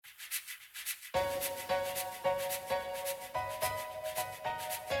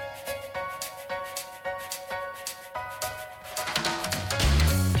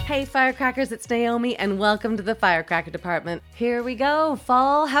Hey firecrackers, it's Naomi and welcome to the Firecracker Department. Here we go,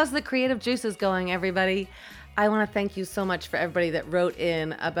 fall. How's the creative juices going, everybody? I want to thank you so much for everybody that wrote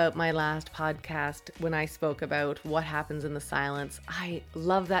in about my last podcast when I spoke about what happens in the silence. I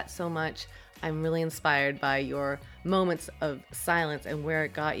love that so much. I'm really inspired by your moments of silence and where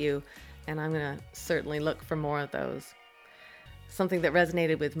it got you, and I'm going to certainly look for more of those. Something that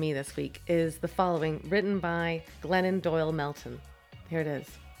resonated with me this week is the following, written by Glennon Doyle Melton. Here it is.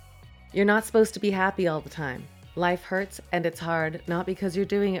 You're not supposed to be happy all the time. Life hurts and it's hard, not because you're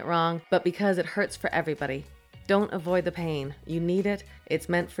doing it wrong, but because it hurts for everybody. Don't avoid the pain. You need it. It's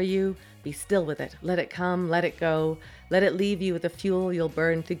meant for you. Be still with it. Let it come. Let it go. Let it leave you with the fuel you'll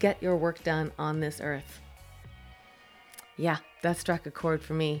burn to get your work done on this earth. Yeah, that struck a chord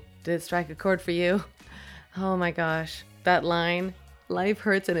for me. Did it strike a chord for you? Oh my gosh. That line, life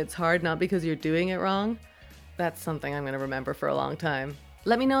hurts and it's hard, not because you're doing it wrong. That's something I'm going to remember for a long time.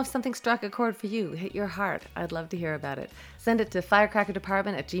 Let me know if something struck a chord for you. Hit your heart. I'd love to hear about it. Send it to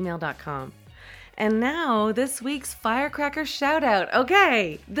firecrackerdepartment@gmail.com. And now, this week's Firecracker Shoutout.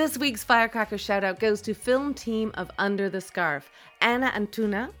 Okay, this week's Firecracker Shoutout goes to film team of Under the Scarf. Anna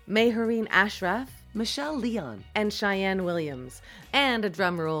Antuna, Mehreen Ashraf, Michelle Leon, and Cheyenne Williams. And a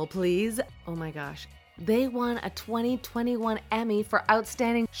drum roll, please. Oh my gosh. They won a 2021 Emmy for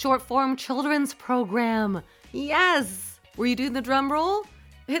Outstanding Short-Form Children's Program. Yes! Were you doing the drum roll?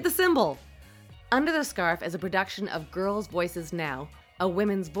 Hit the cymbal. Under the Scarf is a production of Girls Voices Now, a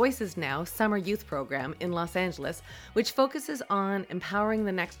Women's Voices Now summer youth program in Los Angeles, which focuses on empowering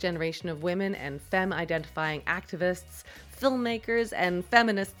the next generation of women and femme-identifying activists, filmmakers, and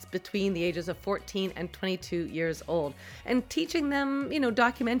feminists between the ages of 14 and 22 years old, and teaching them,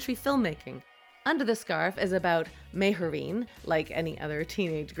 documentary filmmaking. Under the Scarf is about Mehreen, like any other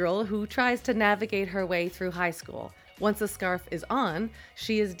teenage girl who tries to navigate her way through high school. Once the scarf is on,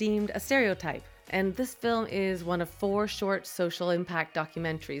 she is deemed a stereotype. And this film is one of 4 short social impact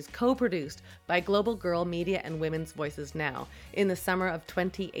documentaries co-produced by Global Girl Media and Women's Voices Now in the summer of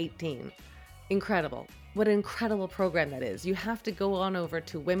 2018. Incredible. What an incredible program that is. You have to go on over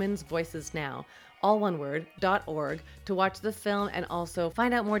to Women's Voices Now, all one word, .org, to watch the film and also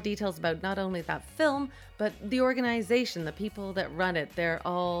find out more details about not only that film, but the organization, the people that run it. They're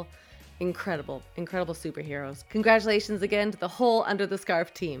all incredible superheroes. Congratulations again to the whole Under the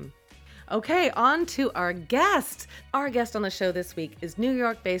Scarf team. Okay, on to our guest. Our guest on the show this week is New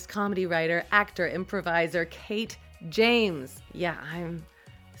York-based comedy writer, actor, improviser, Kate James. Yeah, I'm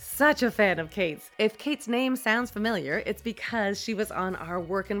such a fan of Kate's. If Kate's name sounds familiar, it's because she was on our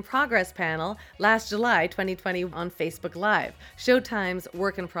Work in Progress panel last July 2020 on Facebook Live. Showtime's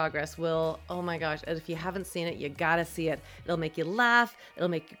Work in Progress will, oh my gosh, and if you haven't seen it, you gotta see it. It'll make you laugh, it'll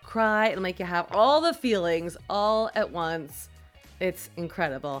make you cry, it'll make you have all the feelings all at once. It's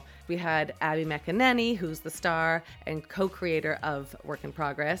incredible. We had Abby McEnany, who's the star and co-creator of Work in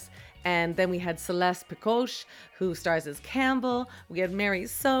Progress. And then we had Celeste Picoche, who stars as Campbell. We had Mary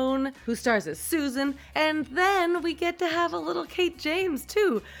Sohn, who stars as Susan. And then we get to have a little Kate James,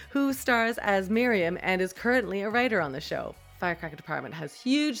 too, who stars as Miriam and is currently a writer on the show. Firecracker Department has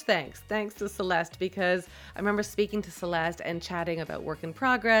huge thanks to Celeste, because I remember speaking to Celeste and chatting about Work in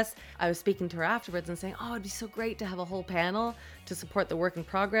Progress. I was speaking to her afterwards and saying, it'd be so great to have a whole panel to support the Work in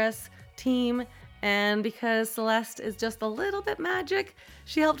Progress team. And because Celeste is just a little bit magic,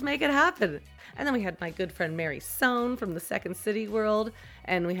 she helped make it happen. And then we had my good friend Mary Sohn from the Second City World,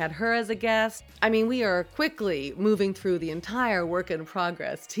 and we had her as a guest. I mean, we are quickly moving through the entire Work in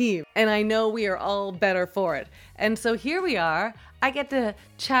Progress team, and I know we are all better for it. And so here we are. I get to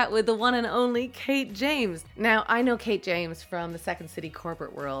chat with the one and only Kate James. Now, I know Kate James from the Second City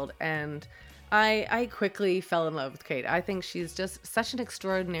corporate world, and I quickly fell in love with Kate. I think she's just such an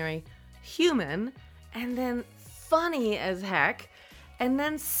extraordinary human, and then funny as heck, and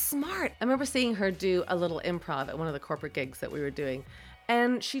then smart. I remember seeing her do a little improv at one of the corporate gigs that we were doing,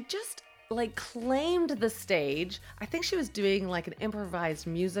 and she just claimed the stage. I think she was doing an improvised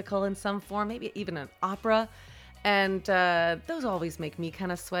musical in some form, maybe even an opera, and those always make me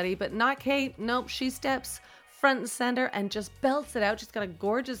kind of sweaty, but not Kate. Nope, she steps front and center and just belts it out. She's got a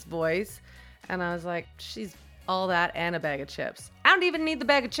gorgeous voice, and I was like, she's all that and a bag of chips. I don't even need the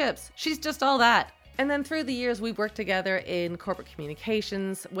bag of chips. She's just all that. And then through the years, we worked together in corporate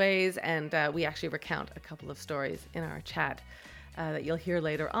communications ways, and we actually recount a couple of stories in our chat that you'll hear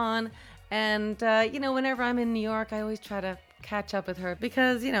later on. And, whenever I'm in New York, I always try to catch up with her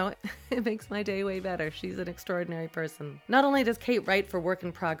because, it makes my day way better. She's an extraordinary person. Not only does Kate write for Work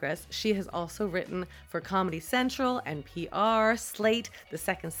in Progress, she has also written for Comedy Central, NPR, Slate, The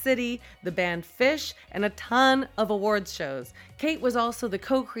Second City, the band Fish, and a ton of awards shows. Kate was also the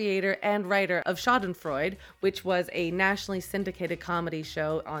co-creator and writer of Schadenfreude, which was a nationally syndicated comedy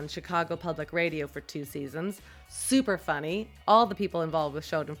show on Chicago Public Radio for 2 seasons. Super funny. All the people involved with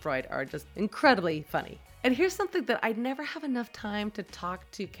Schadenfreude are just incredibly funny. And here's something that I'd never have enough time to talk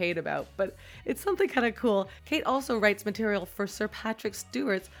to Kate about, but it's something kind of cool. Kate also writes material for Sir Patrick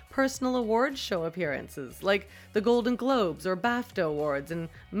Stewart's personal awards show appearances, like the Golden Globes or BAFTA Awards and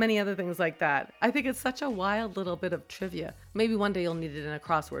many other things like that. I think it's such a wild little bit of trivia. Maybe one day you'll need it in a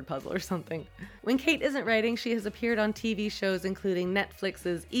crossword puzzle or something. When Kate isn't writing, she has appeared on TV shows including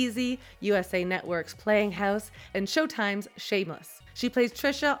Netflix's Easy, USA Network's Playing House, and Showtime's Shameless. She plays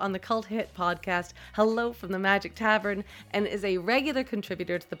Trisha on the cult hit podcast Hello from the Magic Tavern and is a regular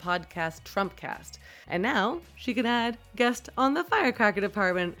contributor to the podcast Trumpcast. And now she can add guest on the Firecracker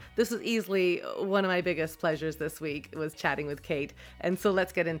Department. This was easily one of my biggest pleasures this week, was chatting with Kate. And so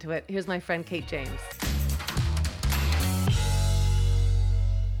let's get into it. Here's my friend Kate James.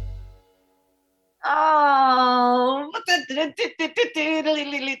 Oh,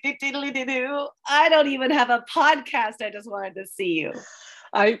 I don't even have a podcast. I just wanted to see you.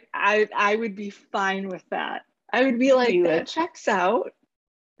 I would be fine with that. I would be like, that checks out.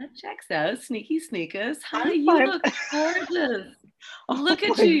 That checks out. Sneaky sneakers. Hi, I'm you fine. look gorgeous. Oh Look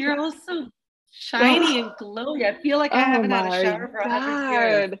at my you. You're all so shiny and glowy. I feel like I haven't had a shower for 100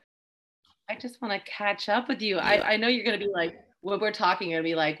 years. I just want to catch up with you. I know you're going to be like, when we're talking, you're going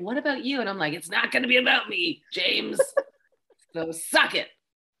to be like, what about you? And I'm like, it's not going to be about me, James. So suck it.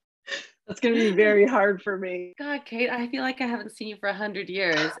 That's going to be very hard for me. God, Kate, I feel like I haven't seen you for 100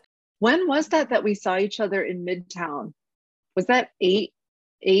 years. When was that we saw each other in Midtown? Was that 18?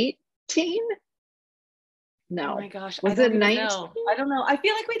 No. Oh my gosh. Was it 19? I don't know. I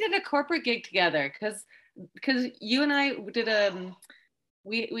feel like we did a corporate gig together because you and I did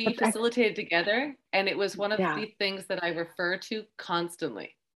we facilitated together, and it was one of the things that I refer to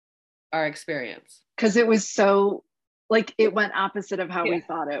constantly, our experience. Because it was so, like, it went opposite of how we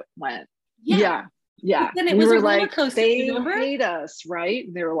thought it went. Yeah. But then it was a roller coaster. They remember? hate us, right?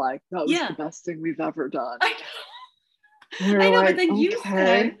 And they were like, that was the best thing we've ever done. I know, but then you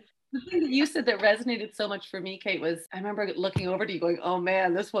said, the thing that you said that resonated so much for me, Kate, was I remember looking over to you going, oh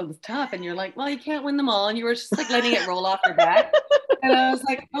man, this one's tough. And you're like, well, you can't win them all. And you were just like letting it roll off your back. And I was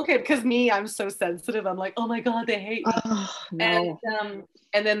like, okay, because I'm so sensitive. I'm like, oh my God, they hate me. Oh, no.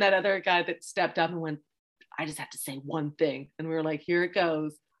 And then that other guy that stepped up and went, I just have to say one thing. And we were like, here it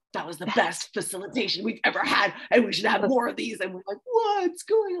goes. That was the best facilitation we've ever had. And we should have more of these. And we're like, what's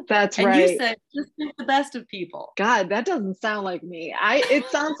going on? That's and right. You said, just think the best of people. God, that doesn't sound like me. It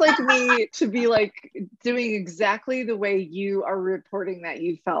sounds like me to be like doing exactly the way you are reporting that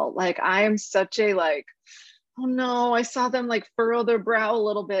you felt. Like, I am such a like, oh no, I saw them like furrow their brow a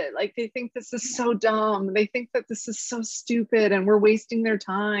little bit. Like, they think this is so dumb. They think that this is so stupid and we're wasting their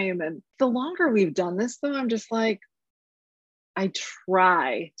time. And the longer we've done this though, I'm just like, I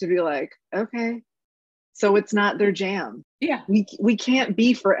try to be like, okay, so it's not their jam. Yeah. We can't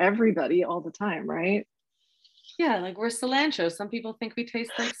be for everybody all the time, right? Yeah, like we're cilantro. Some people think we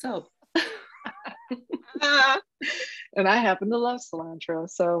taste like soap. And I happen to love cilantro.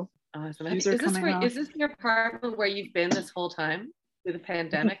 So awesome. Is this your apartment where you've been this whole time through the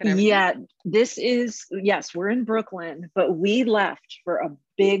pandemic and everything? Yeah, yes, we're in Brooklyn, but we left for a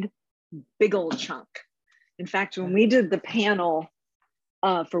big old chunk. In fact, when we did the panel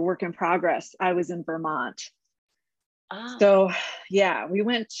for Work in Progress, I was in Vermont. Oh. So yeah, we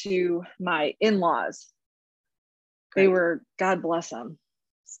went to my in-laws. Great. They were, God bless them.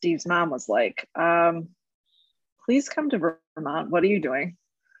 Steve's mom was like, please come to Vermont. What are you doing?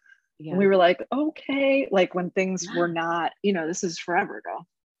 Yeah. And we were like, okay. Like when things were not, this is forever ago.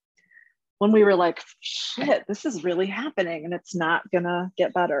 When we were like, shit, this is really happening and it's not gonna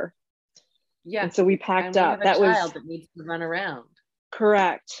get better. Yeah. And so we packed up. That child that needs to run around.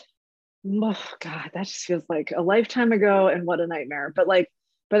 Correct. Oh God, that just feels like a lifetime ago, and what a nightmare. But like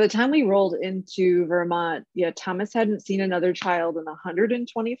by the time we rolled into Vermont, Thomas hadn't seen another child in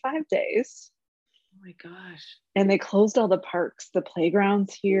 125 days. Oh my gosh. And they closed all the parks, the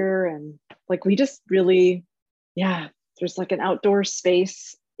playgrounds here. And like, we just really, there's like an outdoor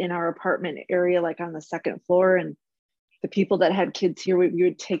space in our apartment area, like on the second floor. And the people that had kids here, we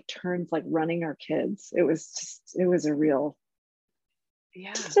would take turns like running our kids. It was a real,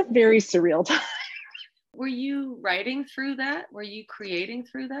 just a very surreal time. Were you writing through that? Were you creating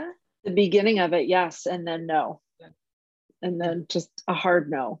through that? The beginning of it, yes. And then no. and then just a hard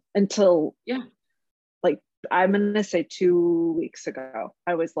no until yeah, like I'm gonna say 2 weeks ago.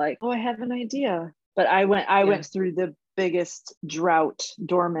 I was like, oh, I have an idea. But I went through the biggest drought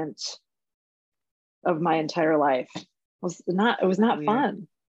dormant of my entire life. It was not fun.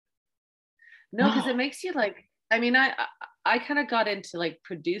 No, because it makes you like, I mean, I kind of got into like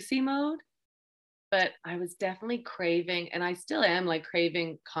producing mode, but I was definitely craving, and I still am like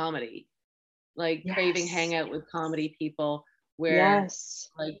craving comedy, like craving hangout with comedy people where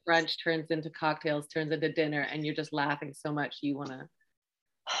like brunch turns into cocktails, turns into dinner, and you're just laughing so much you want to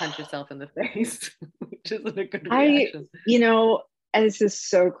punch yourself in the face, which isn't a good reaction. And this is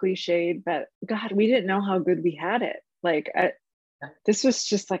so cliched, but God, we didn't know how good we had it. Like, this was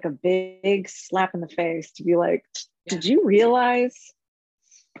just like a big slap in the face to be like, did you realize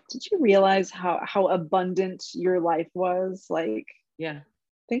how abundant your life was? Like,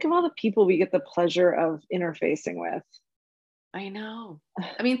 think of all the people we get the pleasure of interfacing with. I know.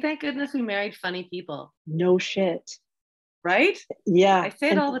 I mean, thank goodness we married funny people. No shit. Right? Yeah. I say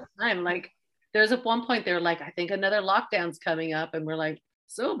it all the time. Like, there's at one point they're like, I think another lockdown's coming up, and we're like,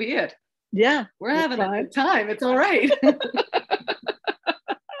 so be it. Yeah. We're having a good time. It's all right. That's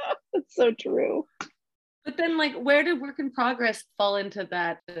so true. But then, like, where did Work in Progress fall into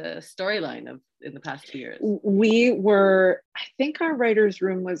that storyline of in the past 2 years? We were, I think our writer's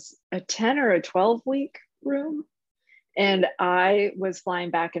room was a 10 or a 12-week room. And I was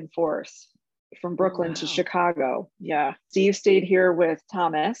flying back and forth from Brooklyn to Chicago. Yeah. Steve stayed here with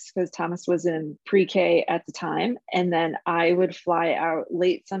Thomas because Thomas was in pre-K at the time. And then I would fly out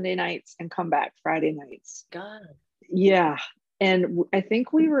late Sunday nights and come back Friday nights. God. Yeah. And I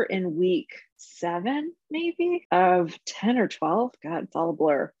think we were in week 7, maybe, of 10 or 12. God, it's all a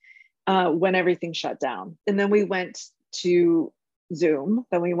blur. When everything shut down. And then we went to Zoom.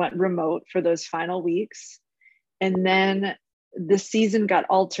 Then we went remote for those final weeks. And then the season got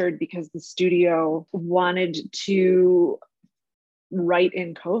altered because the studio wanted to write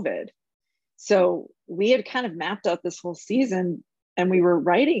in COVID. So we had kind of mapped out this whole season and we were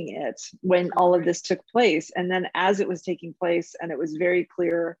writing it when all of this took place. And then as it was taking place and it was very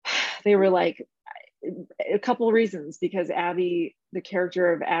clear, they were like, a couple of reasons, because Abby, the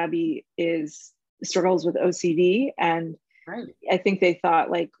character of Abby, struggles with OCD. And I think they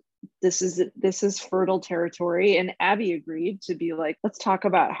thought like, this is fertile territory. And Abby agreed to be like, let's talk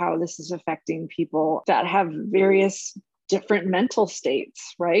about how this is affecting people that have various different mental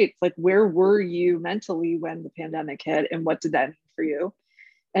states, right? Like, where were you mentally when the pandemic hit and what did that mean for you?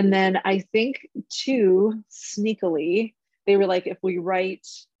 And then I think too, sneakily, they were like, if we write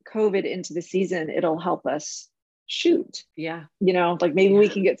COVID into the season, it'll help us shoot. Yeah. Like maybe we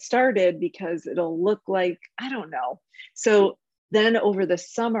can get started because it'll look like, I don't know. So then over the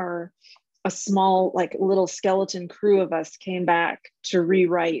summer, a small, like little skeleton crew of us came back to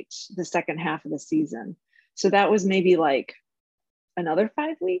rewrite the second half of the season. So that was maybe like another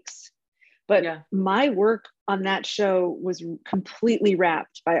 5 weeks. But my work on that show was completely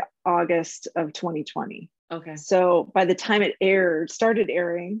wrapped by August of 2020. Okay. So by the time it started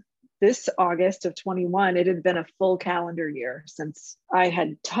airing this August of 21, it had been a full calendar year since I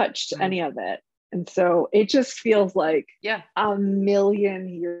had touched any of it. And so it just feels like a million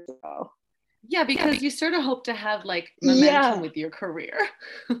years ago. Yeah, because you sort of hope to have like momentum with your career.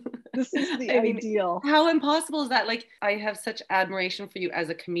 This is the ideal. How impossible is that? Like, I have such admiration for you as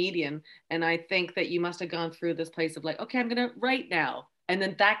a comedian. And I think that you must have gone through this place of like, okay, I'm going to write now. And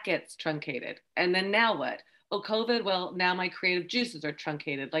then that gets truncated. And then now what? Oh, COVID. Well, now my creative juices are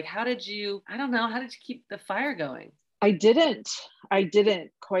truncated. Like, how did you keep the fire going? I didn't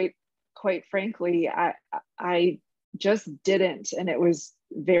quite frankly. I just didn't. And it was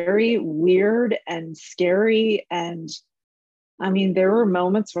very weird and scary. And I mean, there were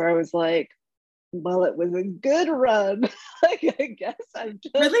moments where I was like, well, it was a good run. Like, I guess I'm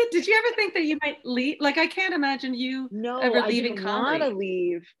just... Really? Did you ever think that you might leave? Like, I can't imagine you ever leaving comedy. I didn't want to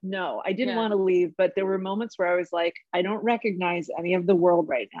leave. No, I didn't want to leave. But there were moments where I was like, I don't recognize any of the world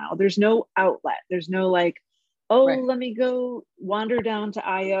right now. There's no outlet. There's no like, let me go wander down to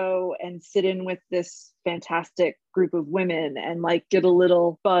IO and sit in with this fantastic group of women and like get a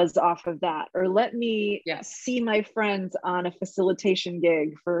little buzz off of that. Or let me see my friends on a facilitation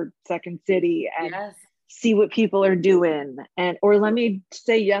gig for Second City and see what people are doing. Or let me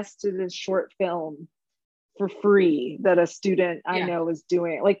say yes to this short film for free that a student I know is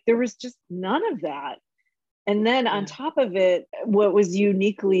doing. Like, there was just none of that. And then on top of it, what was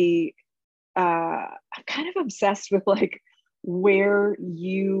uniquely I'm kind of obsessed with like where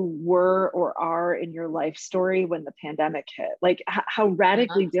you were or are in your life story when the pandemic hit, like how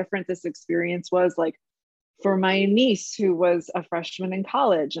radically different this experience was, like for my niece who was a freshman in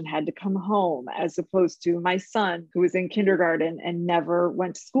college and had to come home, as opposed to my son who was in kindergarten and never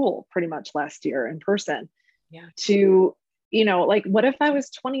went to school pretty much last year in person. Yeah. To, you know, like, what if I was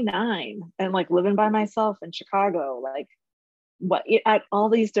 29 and like living by myself in Chicago, like what, at all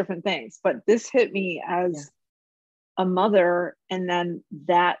these different things. But this hit me as a mother, and then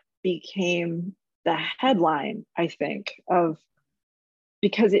that became the headline, I think, of,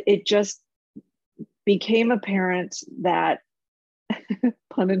 because it just became apparent that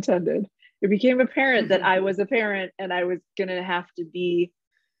pun intended, it became apparent that I was a parent and I was gonna have to be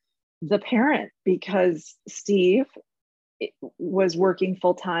the parent, because Steve was working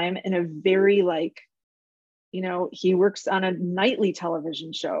full-time in a very, like, you know, he works on a nightly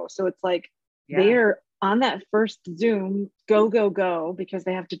television show, so it's like they're on that first Zoom, go, because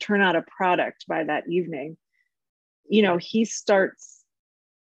they have to turn out a product by that evening. You know, he starts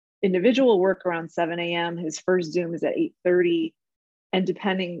individual work around 7 a.m. His first Zoom is at 8:30. And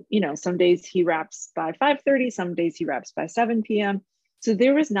depending, you know, some days he wraps by 5:30, some days he wraps by 7 p.m. So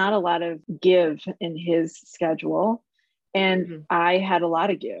there was not a lot of give in his schedule. And I had a lot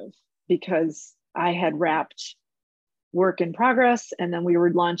of give because I had wrapped work in progress, and then we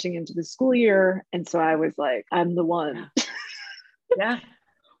were launching into the school year. And so I was like, I'm the one. Yeah.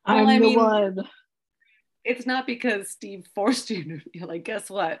 I'm the one. It's not because Steve forced you to, you're like, guess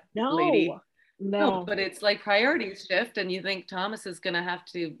what, no, lady? No, but it's like priorities shift, and you think Thomas is going to have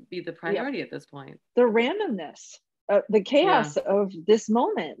to be the priority at this point. The randomness, the chaos of this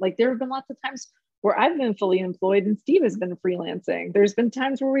moment. Like, there have been lots of times where I've been fully employed and Steve has been freelancing. There's been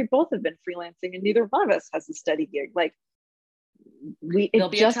times where we both have been freelancing and neither one of us has a steady gig. Like, there'll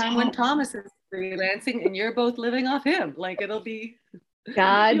be a time when Thomas is freelancing and you're both living off him. Like, it'll be,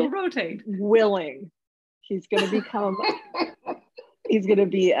 God you'll rotate. willing. He's going to become, he's going to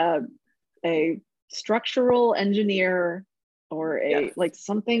be a structural engineer, or a like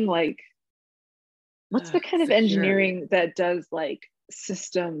something like, what's the kind of engineering that does like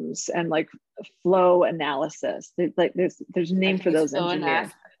systems and like flow analysis? There's a name for those engineers.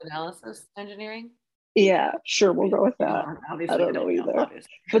 Analysis engineering. Yeah, sure, we'll go with that. I don't know either.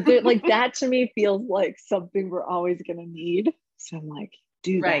 But like, that to me feels like something we're always going to need. So I'm like,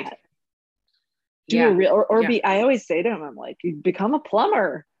 do that. Do a real, or be, I always say to him, I'm like, you become a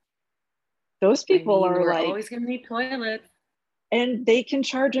plumber. Those people are we're like, always going to need toilets. And they can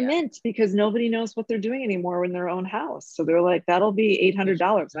charge a mint because nobody knows what they're doing anymore in their own house. So they're like, that'll be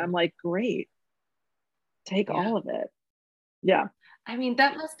 $800. And I'm like, great. Take all of it. Yeah. I mean,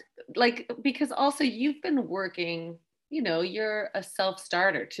 that must, like, because also you've been working, you know, you're a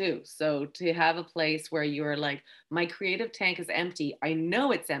self-starter too. So to have a place where you're like, my creative tank is empty. I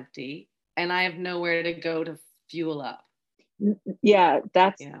know it's empty and I have nowhere to go to fuel up. Yeah,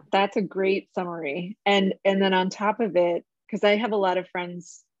 that's a great summary. And then on top of it, because I have a lot of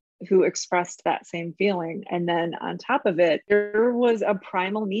friends who expressed that same feeling. And then on top of it, there was a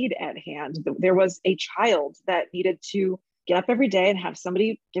primal need at hand. There was a child that needed to get up every day and have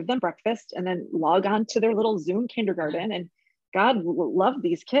somebody give them breakfast and then log on to their little Zoom kindergarten. And God love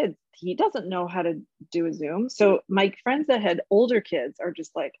these kids. He doesn't know how to do a Zoom. So my friends that had older kids are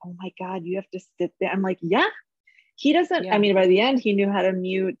just like, oh my God, you have to sit there. I'm like, yeah, he doesn't. I mean, by the end, he knew how to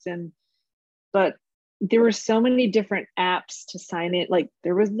mute, but there were so many different apps to sign it. Like,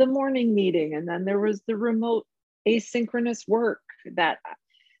 there was the morning meeting, and then there was the remote asynchronous work that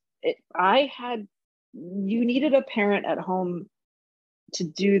you needed a parent at home to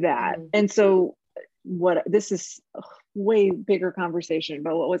do that. And so this is a way bigger conversation,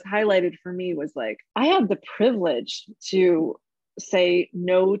 but what was highlighted for me was like, I had the privilege to say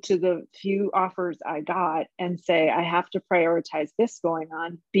no to the few offers I got and say, I have to prioritize this going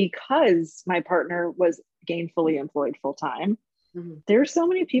on because my partner was gainfully employed full time. There's so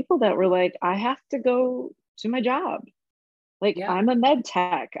many people that were like, I have to go to my job. Like, I'm a med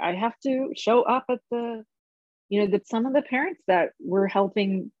tech. I have to show up at some of the parents that were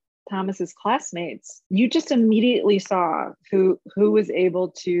helping Thomas's classmates, you just immediately saw who was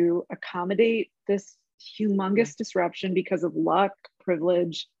able to accommodate this humongous disruption because of luck,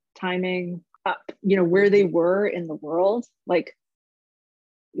 privilege, timing, where they were in the world. Like,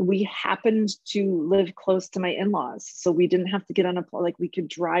 we happened to live close to my in-laws, so we didn't have to get on a plane. Like, we could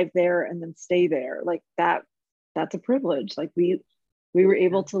drive there and then stay there. Like, that's a privilege. Like, we were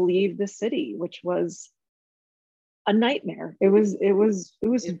able to leave the city, which was a nightmare. It was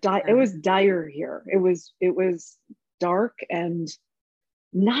dire here. It was dark and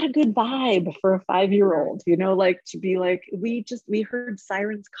not a good vibe for a 5-year-old, like, to be like, we heard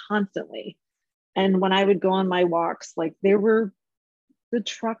sirens constantly. And when I would go on my walks, like, there were the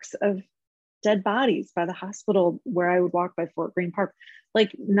trucks of dead bodies by the hospital where I would walk by Fort Greene Park.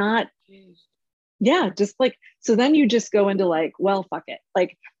 Like not, yeah, just like, so then you just go into like, well, fuck it.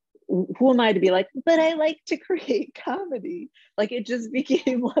 Like, who am I to be like, but I like to create comedy. Like it just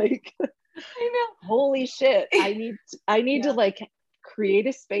became like, I know, holy shit. I need to like create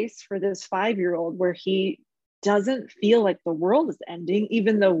a space for this 5-year-old where he doesn't feel like the world is ending,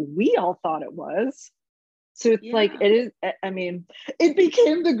 even though we all thought it was. So it's like, it is, I mean, it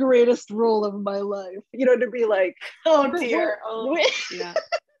became the greatest role of my life, you know, to be like, oh dear. Yeah.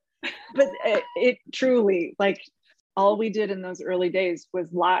 But it truly, like, all we did in those early days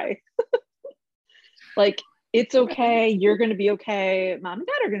was lie. Like, it's okay. You're going to be okay. Mom and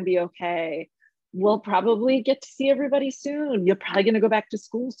dad are going to be okay. We'll probably get to see everybody soon. You're probably going to go back to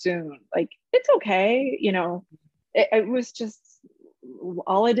school soon. Like, it's okay. You know, it was just,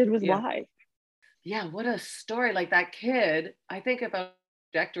 all I did was lie. Yeah. What a story. Like that kid, I think about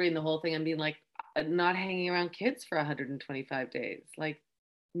trajectory and the whole thing and being like, not hanging around kids for 125 days, like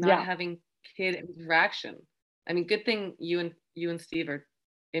not having kid interaction. I mean, good thing you and Steve are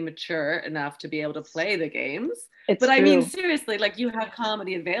immature enough to be able to play the games. But true. I mean, seriously, like you have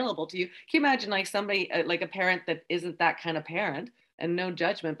comedy available to you. Can you imagine like somebody, like a parent that isn't that kind of parent, and no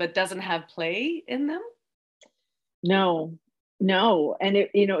judgment, but doesn't have play in them? No. And it,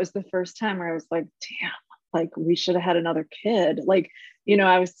 you know, it was the first time where I was like, damn, like we should have had another kid. Like, you know,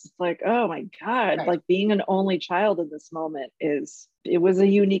 I was just like, oh my God, right. Like being an only child in this moment it was a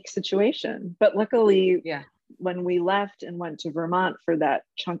unique situation. But luckily, when we left and went to Vermont for that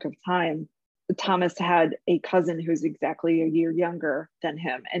chunk of time, Thomas had a cousin who's exactly a year younger than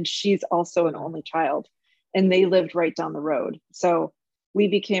him. And she's also an only child. And they lived right down the road. So we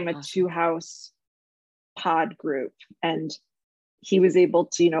became a 2-house pod group. And he was able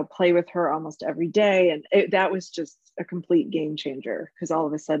to, you know, play with her almost every day. And that was just a complete game changer, because all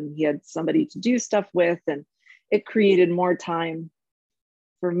of a sudden he had somebody to do stuff with, and it created more time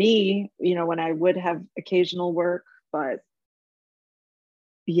for me, you know, when I would have occasional work. But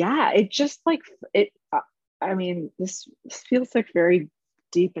yeah, it just like it, I mean, this feels like very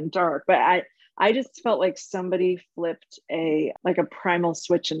deep and dark, but I just felt like somebody flipped a primal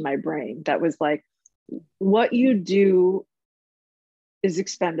switch in my brain that was like, what you do is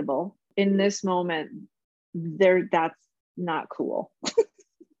expendable in this moment. That's not cool.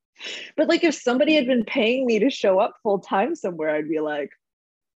 But like if somebody had been paying me to show up full time somewhere, I'd be like,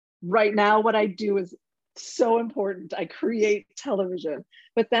 right now what I do is so important. I create television.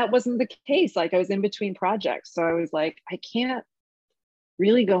 But that wasn't the case. Like I was in between projects. So I was like, I can't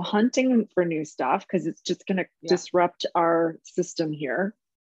really go hunting for new stuff because it's just going to disrupt our system here.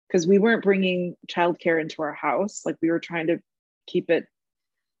 Because we weren't bringing childcare into our house. Like we were trying to keep it,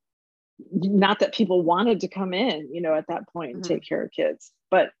 not that people wanted to come in, you know, at that point and take care of kids.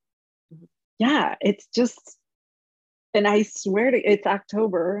 But yeah, it's just, and I swear to, it's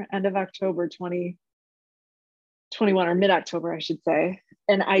October, end of October 2021, or mid-October, I should say.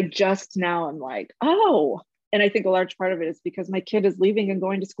 And I just now I'm like, oh, and I think a large part of it is because my kid is leaving and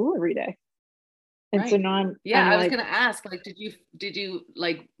going to school every day. And so now I'm I was going to ask, like, did you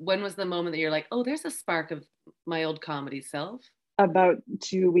like, when was the moment that you're like, oh, there's a spark of my old comedy self? About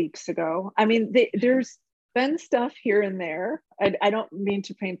 2 weeks ago. I mean, there's been stuff here and there. I don't mean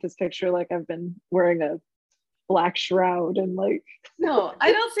to paint this picture like I've been wearing a black shroud and like. No,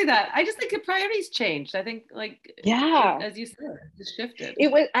 I don't see that. I just think the priorities changed. I think like, as you said, it shifted.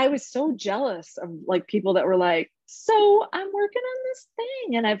 I was so jealous of like people that were like, so I'm working on this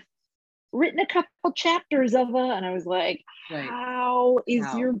thing and I've written a couple chapters of it. And I was like, how is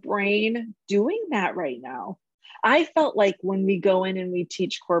your brain doing that right now? I felt like when we go in and we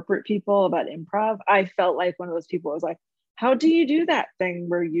teach corporate people about improv, I felt like one of those people was like, how do you do that thing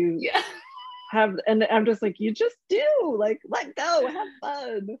where you have, and I'm just like, you just do, like, let go, have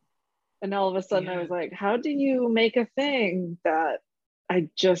fun. And all of a sudden I was like, how do you make a thing that I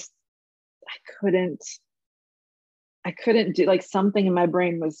couldn't do? Like something in my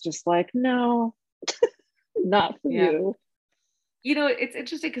brain was just like, no, not for you. You know, it's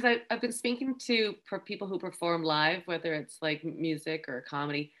interesting because I've been speaking to people who perform live, whether it's like music or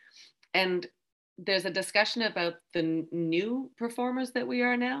comedy, and there's a discussion about the new performers that we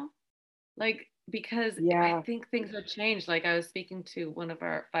are now, like, because I think things have changed. Like I was speaking to one of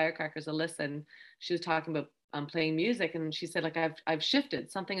our firecrackers, Alyssa, and she was talking about playing music, and she said like I've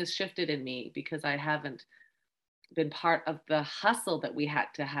shifted. Something has shifted in me because I haven't been part of the hustle that we had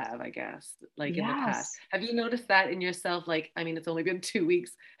to have, I guess, like in the past. Have you noticed that in yourself? Like, I mean, it's only been 2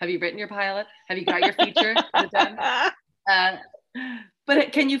 weeks. Have you written your pilot? Have you got your feature? Is it done?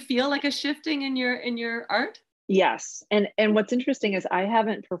 But can you feel like a shifting in your art? Yes. And what's interesting is I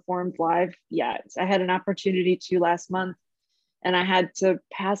haven't performed live yet. I had an opportunity to last month and I had to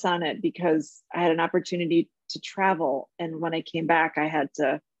pass on it because I had an opportunity to travel. And when I came back, I had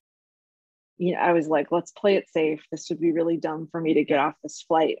to, I was like, let's play it safe. This would be really dumb for me to get off this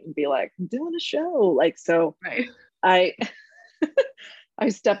flight and be like, I'm doing a show. Like, so right. I I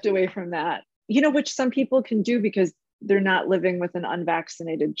stepped away from that, which some people can do because they're not living with an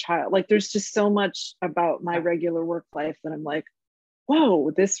unvaccinated child. Like there's just so much about my regular work life that I'm like,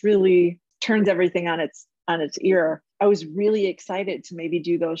 whoa, this really turns everything on its ear. I was really excited to maybe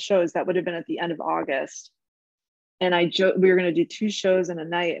do those shows. That would have been at the end of August. And we were going to do 2 shows in a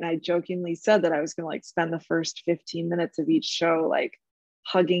night. And I jokingly said that I was going to like spend the first 15 minutes of each show, like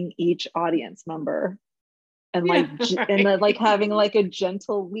hugging each audience member and like, and then like having like a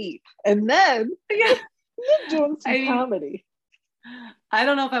gentle weep. And then doing some comedy. I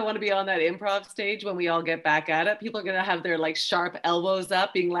don't know if I want to be on that improv stage when we all get back at it. People are going to have their like sharp elbows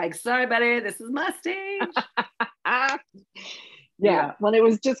up being like, sorry, buddy, this is my stage. Yeah, when it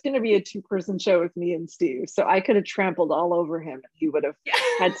was just going to be a 2-person show with me and Steve. So I could have trampled all over him and he would have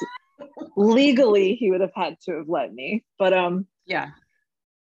had to, legally, he would have had to have let me. But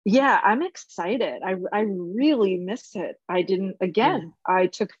yeah, I'm excited. I really miss it. I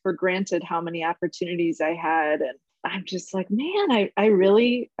took for granted how many opportunities I had. And I'm just like, man, I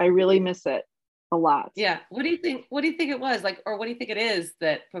really miss it a lot. Yeah. What do you think it was like, or what do you think it is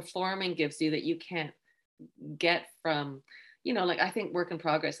that performing gives you that you can't get from, like I think Work in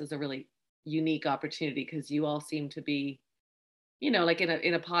Progress is a really unique opportunity because you all seem to be, like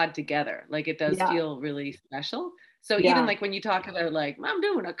in a pod together. Like it does feel really special. So even like when you talk about like, I'm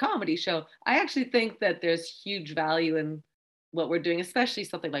doing a comedy show, I actually think that there's huge value in what we're doing, especially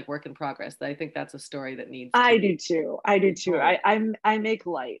something like Work in Progress. I think that's a story that needs. I do too. I make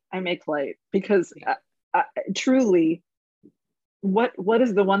light. Because truly, what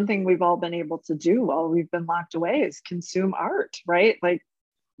is the one thing we've all been able to do while we've been locked away is consume art, right? Like,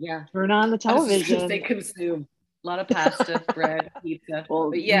 turn on the television. They consume a lot of pasta, bread, pizza. Well,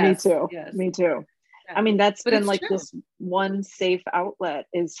 me too. Yes. Me too. Yeah. I mean, that's been like this one safe outlet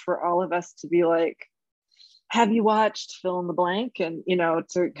is for all of us to be like, have you watched fill in the blank? And,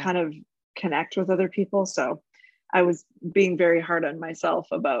 to kind of connect with other people. So I was being very hard on myself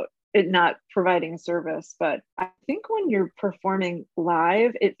about it not providing a service. But I think when you're performing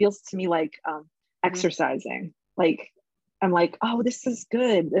live, it feels to me like exercising. Like, I'm like, oh, this is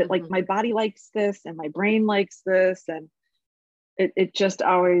good. Like my body likes this and my brain likes this. And it just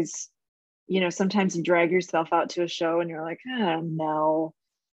always, sometimes you drag yourself out to a show and you're like, oh, no.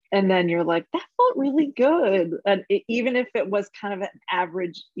 And then you're like, that felt really good. And even if it was kind of an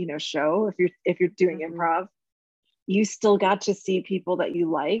average, show, if you're doing improv, you still got to see people that you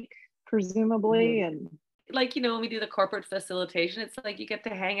like, presumably. And like, when we do the corporate facilitation, it's like you get to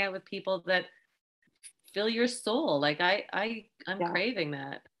hang out with people that fill your soul. Like I'm craving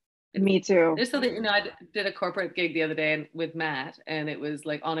that. Me too. There's something, I did a corporate gig the other day with Matt, and it was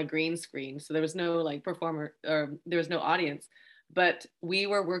like on a green screen. So there was no like performer, or there was no audience. But we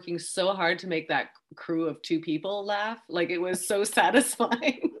were working so hard to make that crew of 2 people laugh. Like it was so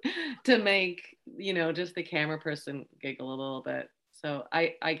satisfying to make, just the camera person giggle a little bit. So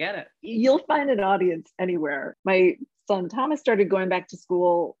I get it. You'll find an audience anywhere. My son Thomas started going back to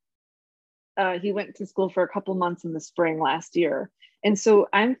school. He went to school for a couple months in the spring last year. And so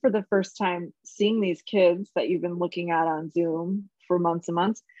I'm for the first time seeing these kids that you've been looking at on Zoom for months and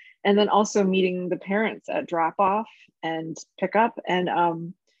months. And then also meeting the parents at drop off and pick up. And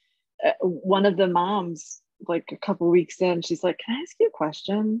one of the moms, like a couple of weeks in, she's like, can I ask you a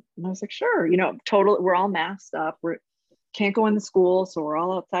question? And I was like, sure. We're all masked up. Can't go in the school. So we're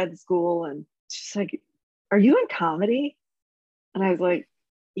all outside the school. And she's like, are you in comedy? And I was like,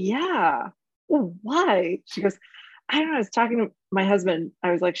 yeah. Well, why? She goes, I don't know. I was talking to my husband.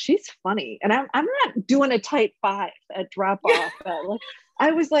 I was like, she's funny. And I'm not doing a tight 5 at drop off.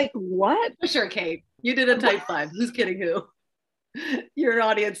 I was like, what? Sure, Kate. You did a type 5. Who's kidding who? Your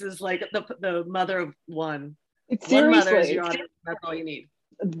audience is like the mother of one. Seriously. One mother is your audience. That's all you need.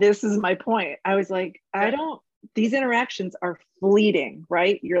 This is my point. I was like, these interactions are fleeting,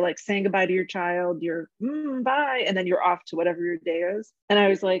 right? You're like saying goodbye to your child, you're bye, and then you're off to whatever your day is. And I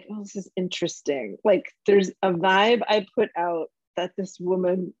was like, oh, this is interesting. Like there's a vibe I put out that this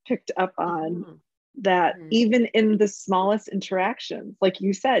woman picked up on. That even in the smallest interactions, like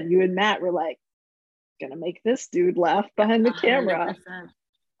you said, you and Matt were like, gonna make this dude laugh behind the camera. 100%.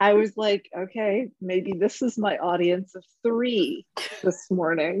 I was like, okay, maybe this is my audience of 3 this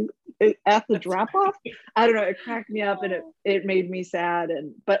morning at the drop off. I don't know, it cracked me up and it made me sad,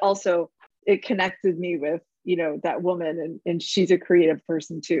 but also it connected me with you know, that woman, and she's a creative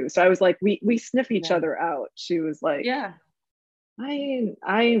person too. So I was like, we sniff each other out. She was like, yeah,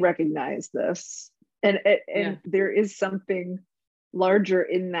 I recognize this. And there is something larger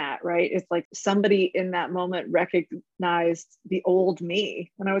in that, right? It's like somebody in that moment recognized the old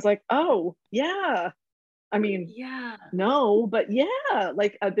me. And I was like, oh, yeah. I mean, yeah, no, but yeah,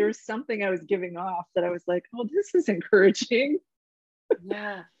 like there's something I was giving off that I was like, oh, this is encouraging.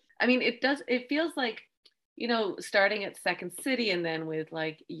 yeah. I mean, it feels like, you know, starting at Second City and then with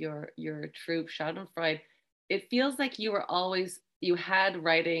like your troupe Schadenfreude, it feels like you had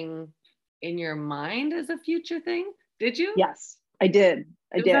writing in your mind as a future thing. Did you? Yes, I did.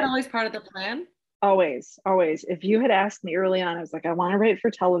 Was that always part of the plan? Always, always. If you had asked me early on, I was like, I want to write for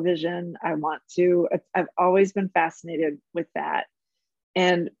television. I've always been fascinated with that.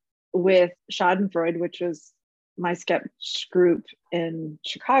 And with Schadenfreude, which was my sketch group in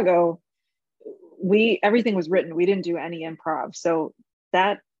Chicago, everything was written. We didn't do any improv. So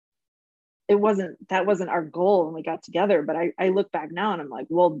that wasn't our goal when we got together. But I look back now and I'm like,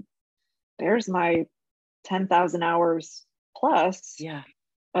 well, there's my 10,000 hours plus. Yeah.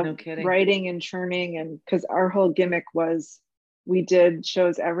 Of no kidding. Writing and churning. And because our whole gimmick was we did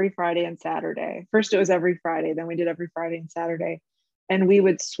shows every Friday and Saturday. First it was every Friday, then we did every Friday and Saturday. And we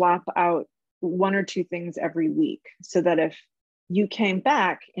would swap out one or two things every week so that if you came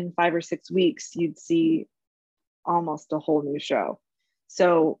back in 5 or 6 weeks, you'd see almost a whole new show.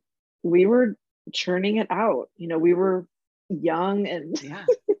 So we were churning it out. You know, we were young and yeah.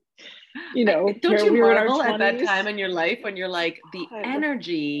 You know, don't you marvel at that time in your life when you're like the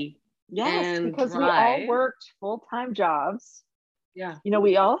energy? Yes, and because drive. We all worked full-time jobs. Yeah. You know,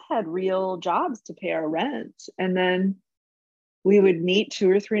 we all had real jobs to pay our rent. And then we would meet 2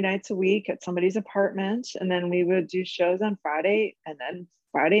 or 3 nights a week at somebody's apartment. And then we would do shows on Friday and then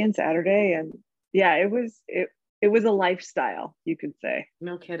Friday and Saturday. And yeah, it was a lifestyle, you could say.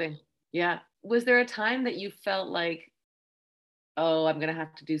 No kidding. Yeah. Was there a time that you felt like, oh, I'm going to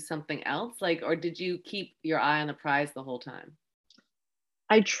have to do something else? Like, or did you keep your eye on the prize the whole time?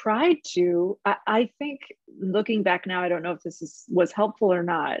 I tried to. I think looking back now, I don't know if this was helpful or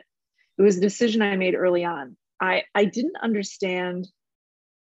not. It was a decision I made early on. I didn't understand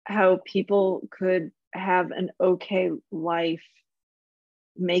how people could have an okay life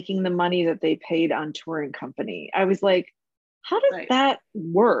making the money that they paid on touring company. I was like, how does that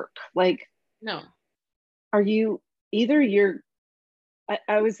work? Like, no. Are you either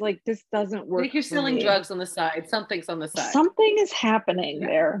I was like, this doesn't work. Like you're selling drugs on the side. Something's on the side. Something is happening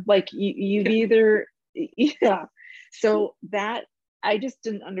there. Like you've either, yeah. So that I just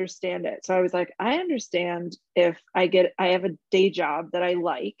didn't understand it. So I was like, I understand if I have a day job that I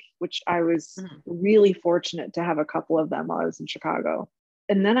like, which I was really fortunate to have a couple of them while I was in Chicago.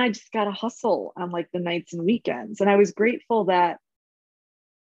 And then I just got to hustle on like the nights and weekends. And I was grateful that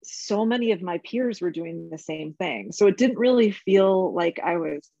so many of my peers were doing the same thing. So it didn't really feel like I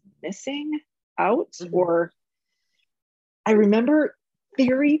was missing out. Or I remember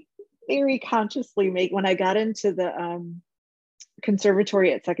very, very consciously when I got into the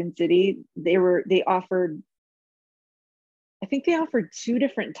conservatory at Second City, they offered 2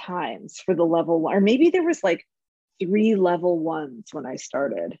 different times for the level 1, or maybe there was like 3 level 1s when I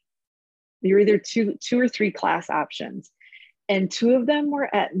started. There were either two or 3 class options. And 2 of them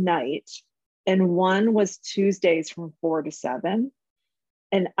were at night, and one was Tuesdays from 4 to 7.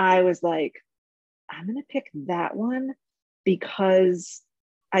 And I was like, I'm going to pick that one because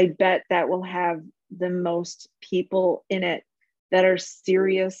I bet that will have the most people in it that are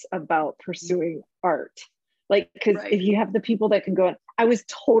serious about pursuing art. Like, because if you have the people that can go, I was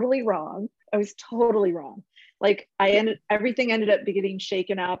totally wrong. Like everything ended up getting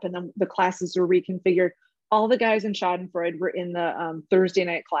shaken up, and then the classes were reconfigured. All the guys in Schadenfreude were in the Thursday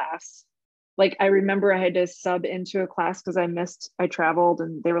night class. Like I remember I had to sub into a class because I traveled,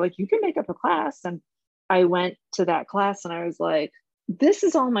 and they were like, you can make up a class. And I went to that class and I was like, this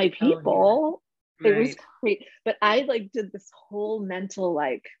is all my people. Oh, yeah. It was great. But I like did this whole mental,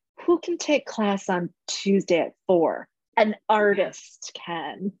 like, who can take class on Tuesday at 4? An artist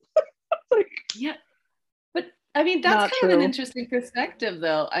can. Like, yeah. I mean, that's kind of an interesting perspective,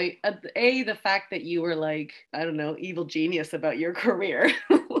 though. The fact that you were like, I don't know, evil genius about your career.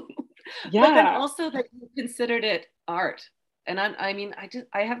 Yeah. But then also that you considered it art. And I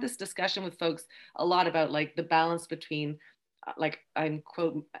have this discussion with folks a lot about like the balance between like I'm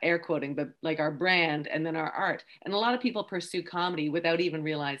air quoting, but like our brand and then our art. And a lot of people pursue comedy without even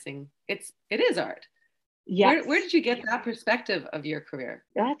realizing it is art. Yes. Where did you get that perspective of your career?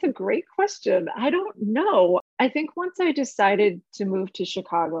 That's a great question. I don't know. I think once I decided to move to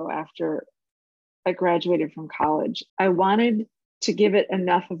Chicago after I graduated from college, I wanted to give it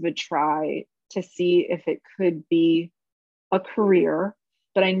enough of a try to see if it could be a career,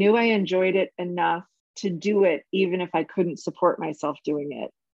 but I knew I enjoyed it enough to do it, even if I couldn't support myself doing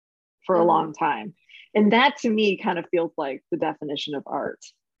it for a long time. And that to me kind of feels like the definition of art.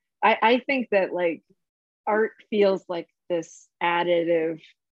 I think that like art feels like this additive,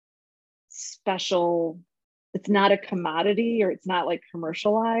 special, it's not a commodity, or it's not like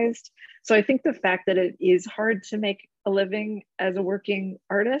commercialized. So I think the fact that it is hard to make a living as a working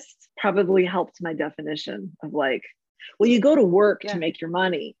artist probably helped my definition of like, well, you go to work to make your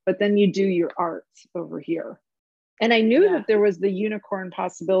money, but then you do your art over here. And I knew that there was the unicorn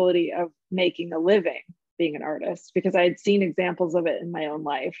possibility of making a living being an artist, because I had seen examples of it in my own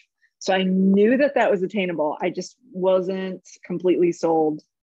life. So I knew that that was attainable. I just wasn't completely sold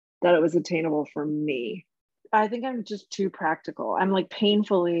that it was attainable for me. I think I'm just too practical. I'm like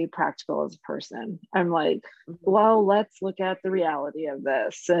painfully practical as a person. I'm like, well, let's look at the reality of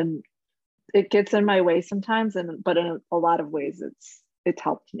this. And it gets in my way sometimes, but in a lot of ways it's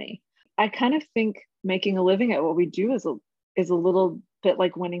helped me. I kind of think making a living at what we do is a little bit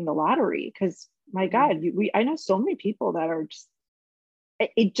like winning the lottery, because my God, I know so many people that are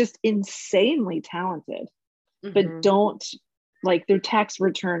just insanely talented, but don't, like, their tax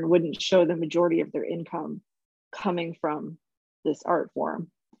return wouldn't show the majority of their income coming from this art form.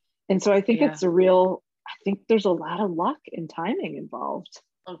 And so I think I think there's a lot of luck and timing involved.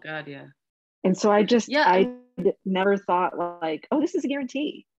 Oh God, yeah. And so I never thought like, oh, this is a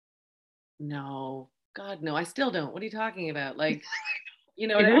guarantee. No, God, no, I still don't. What are you talking about? Like, you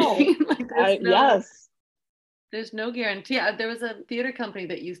know what I mean? Like, there's no guarantee. There was a theater company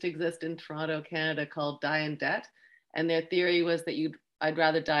that used to exist in Toronto, Canada, called Die in Debt. And their theory was that I'd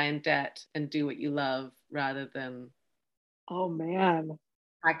rather die in debt and do what you love rather than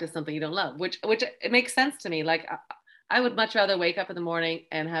practice something you don't love, which it makes sense to me. Like I would much rather wake up in the morning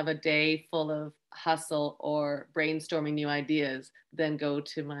and have a day full of hustle or brainstorming new ideas than go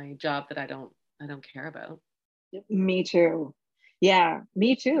to my job that I don't care about. Me too. Yeah,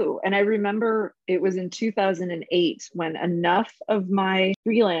 me too. And I remember it was in 2008 when enough of my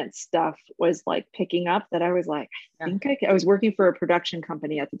freelance stuff was like picking up that I was like, I was working for a production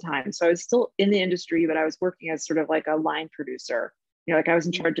company at the time. So I was still in the industry, but I was working as sort of like a line producer. You know, like I was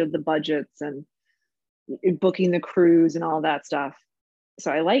in charge of the budgets and booking the crews and all that stuff.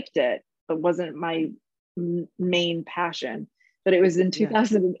 So I liked it, but wasn't my main passion. But it was in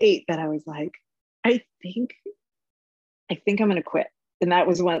 2008 that I was like, I think I'm going to quit. And that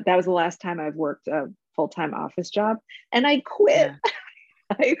was the last time I've worked a full-time office job. And I quit.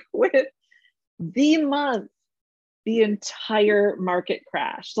 Yeah. I quit the month the entire market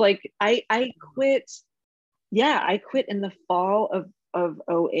crashed. Like I quit. Yeah, I quit in the fall of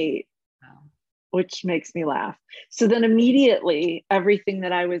 08, which makes me laugh. So then immediately everything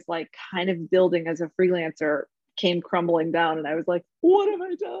that I was like kind of building as a freelancer came crumbling down. And I was like, what have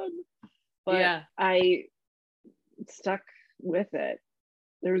I done? But I stuck with it.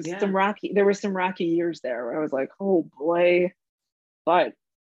 There were some rocky years there where I was like, oh boy. But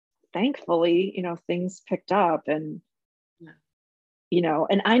thankfully, you know, things picked up and, you know,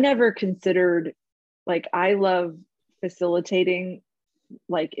 and I never considered, like, I love facilitating,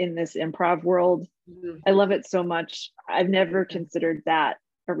 like in this improv world. I love it so much. I've never considered that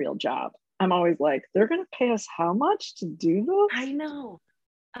a real job. I'm always like, they're going to pay us how much to do this?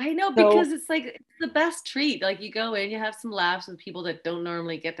 I know, because it's like, it's the best treat. Like you go in, you have some laughs with people that don't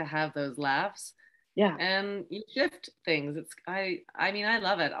normally get to have those laughs. Yeah. And you shift things. I mean, I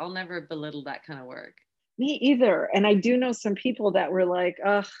love it. I'll never belittle that kind of work. Me either. And I do know some people that were like,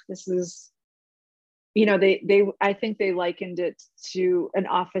 oh, this is, you know, I think they likened it to an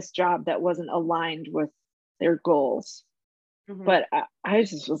office job that wasn't aligned with their goals. But I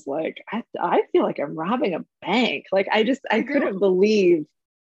just was like, I feel like I'm robbing a bank. Like I couldn't believe,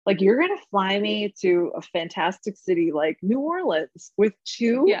 like, you're going to fly me to a fantastic city like New Orleans with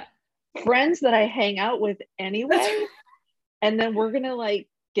two friends that I hang out with anyway. And then we're going to like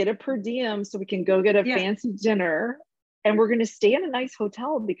get a per diem so we can go get a fancy dinner. And we're going to stay in a nice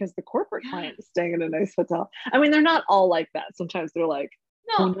hotel because the corporate client is staying in a nice hotel. I mean, they're not all like that. Sometimes they're like,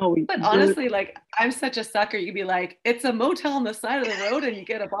 but honestly, like, I'm such a sucker. You'd be like, it's a motel on the side of the road and you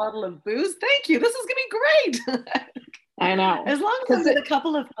get a bottle of booze. Thank you. This is going to be great. I know. As long as it's a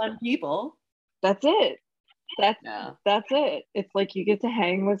couple of fun people. That's it. That's it. It's like you get to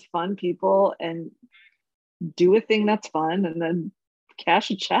hang with fun people and do a thing that's fun and then cash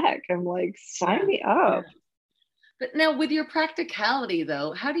a check. I'm like, sign me up. Yeah. But now with your practicality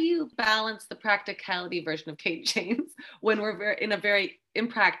though, how do you balance the practicality version of Kate James when we're in a very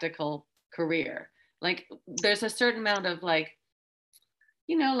impractical career. Like there's a certain amount of like,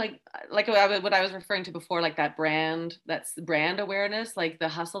 you know, like what I was referring to before, like that's brand awareness, like the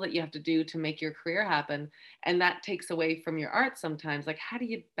hustle that you have to do to make your career happen. And that takes away from your art sometimes. Like, how do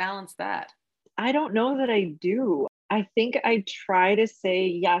you balance that? I don't know that I do. I think I try to say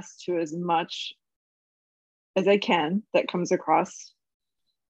yes to as much as I can that comes across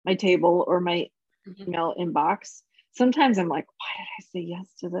my table or my email inbox. Sometimes I'm like, why did I say yes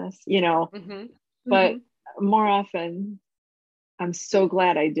to this? You know, but more often I'm so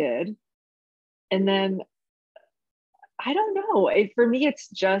glad I did. And then I don't know. For me, it's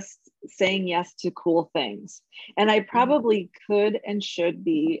just saying yes to cool things. And I probably could and should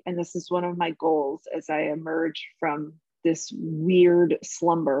be, and this is one of my goals as I emerge from this weird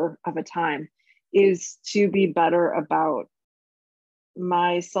slumber of a time, is to be better about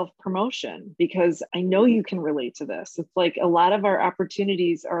my self-promotion, because I know you can relate to this. It's like a lot of our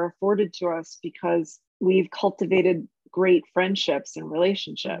opportunities are afforded to us because we've cultivated great friendships and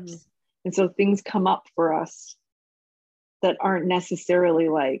relationships. And so things come up for us that aren't necessarily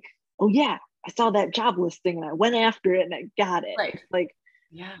like, oh yeah, I saw that job listing and I went after it and I got it. Right. Like,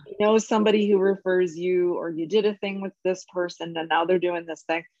 yeah, you know, somebody who refers you, or you did a thing with this person and now they're doing this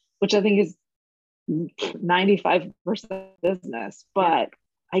thing, which I think is 95% business. But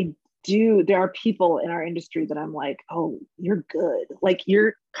there are people in our industry that I'm like, oh, you're good. Like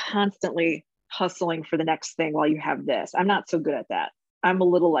you're constantly hustling for the next thing while you have this. I'm not so good at that. I'm a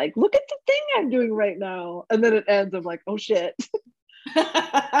little like, look at the thing I'm doing right now. And then it ends, I'm like, oh shit.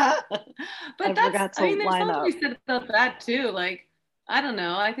 But that's, I mean, there's something to be said about that too. Like, I don't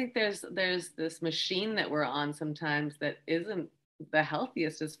know. I think there's this machine that we're on sometimes that isn't the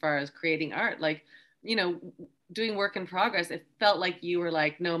healthiest as far as creating art. Like, you know, doing work in progress, it felt like you were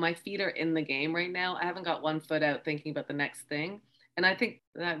like, no, my feet are in the game right now. I haven't got one foot out thinking about the next thing. And I think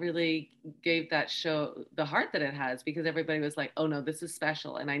that really gave that show the heart that it has, because everybody was like, oh no, this is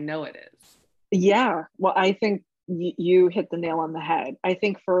special. And I know it is. Yeah. Well, I think you hit the nail on the head. I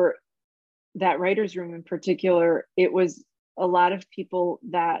think for that writer's room in particular, it was a lot of people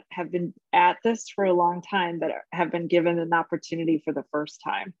that have been at this for a long time that have been given an opportunity for the first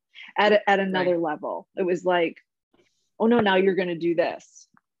time at another level. It was like, oh no, now you're going to do this.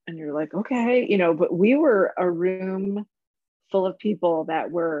 And you're like, okay, you know, but we were a room full of people that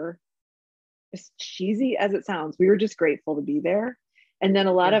were, as cheesy as it sounds, we were just grateful to be there. And then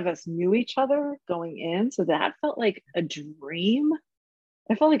a lot of us knew each other going in. So that felt like a dream.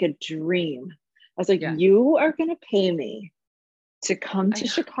 I felt like a dream. I was like, you are going to pay me to come to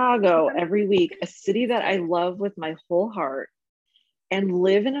Chicago every week, a city that I love with my whole heart, and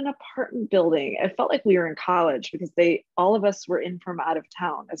live in an apartment building. It felt like we were in college, because all of us were in from out of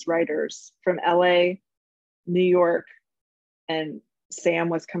town as writers from LA, New York, and Sam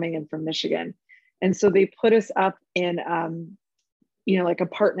was coming in from Michigan. And so they put us up in, you know, like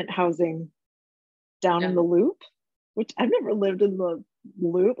apartment housing down in the Loop, which I've never lived in the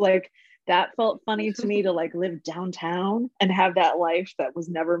Loop. Like that felt funny to me, to like live downtown and have that life that was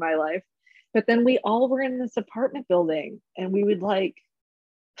never my life. But then we all were in this apartment building, and we would like,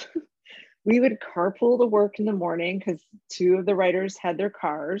 we would carpool to work in the morning because two of the writers had their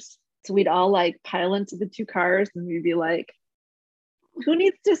cars. So we'd all like pile into the two cars, and we'd be like, who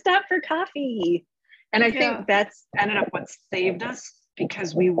needs to stop for coffee? And I think that's ended up what saved us,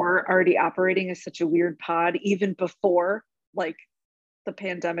 because we were already operating as such a weird pod even before like the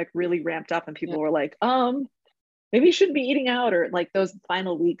pandemic really ramped up and people were like, maybe you shouldn't be eating out, or like those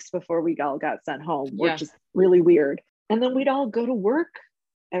final weeks before we all got sent home were just really weird. And then we'd all go to work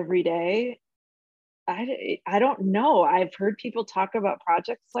every day. I don't know. I've heard people talk about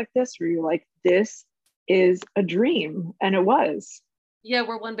projects like this where you're like, this is a dream. And it was. Yeah,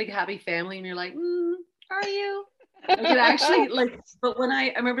 we're one big happy family, and you're like, are you? I could actually like, but when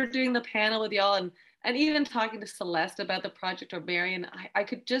I remember doing the panel with y'all and even talking to Celeste about the project, or Marion, I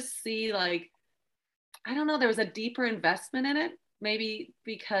could just see like, I don't know, there was a deeper investment in it, maybe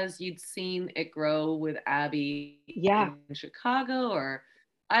because you'd seen it grow with Abby in Chicago, or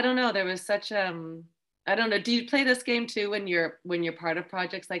I don't know, there was such I don't know, do you play this game too when you're part of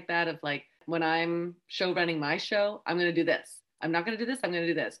projects like that, of like, when I'm show running my show, I'm going to do this. I'm not going to do this. I'm going to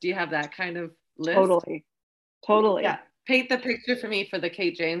do this. Do you have that kind of list? Totally. Yeah. Paint the picture for me for the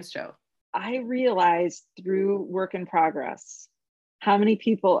Kate James show. I realized through work in progress how many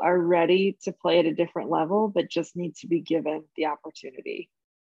people are ready to play at a different level, but just need to be given the opportunity.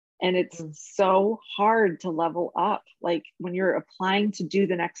 And it's so hard to level up. Like when you're applying to do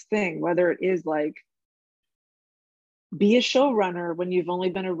the next thing, whether it is like be a showrunner when you've only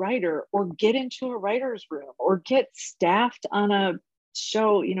been a writer, or get into a writer's room, or get staffed on a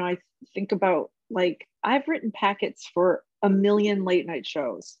show, you know, I think about like, I've written packets for a million late night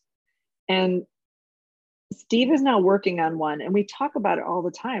shows, and Steve is now working on one, and we talk about it all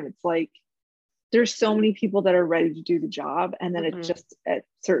the time. It's like, there's so many people that are ready to do the job, and then it just at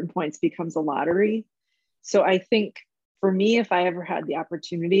certain points becomes a lottery. So I think for me, if I ever had the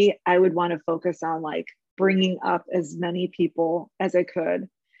opportunity, I would want to focus on like bringing up as many people as I could,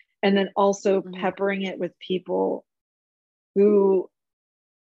 and then also peppering it with people who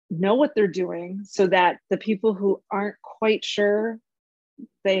know what they're doing, so that the people who aren't quite sure,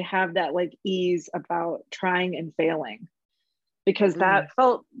 they have that like ease about trying and failing. Because that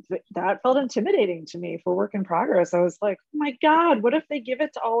felt intimidating to me for work in progress. I was like, oh my God, what if they give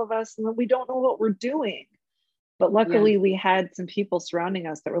it to all of us and then we don't know what we're doing? But luckily we had some people surrounding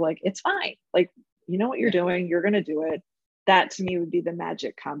us that were like, it's fine. Like, you know what you're doing, you're going to do it. That to me would be the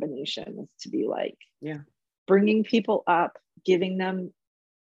magic combination, is to be like, bringing people up, giving them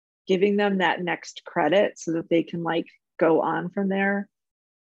that next credit so that they can like go on from there,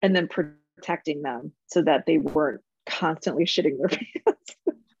 and then protecting them so that they weren't constantly shitting their pants.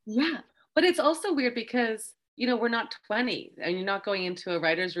 But it's also weird because, you know, we're not 20, and you're not going into a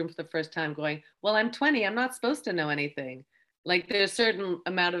writer's room for the first time going, well, I'm 20, I'm not supposed to know anything. Like, there's a certain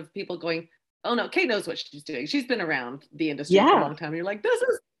amount of people going, oh no, Kate knows what she's doing, she's been around the industry for a long time. And you're like,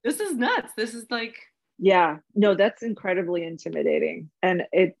 this is nuts. This is like, no, that's incredibly intimidating. And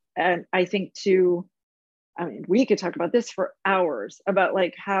I think too, I mean, we could talk about this for hours, about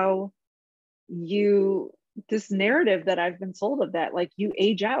like how this narrative that I've been sold of that, like, you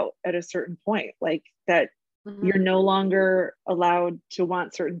age out at a certain point, like that you're no longer allowed to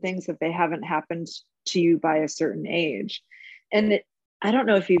want certain things if they haven't happened to you by a certain age. And I don't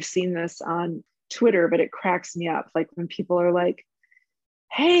know if you've seen this on Twitter, but it cracks me up. Like when people are like,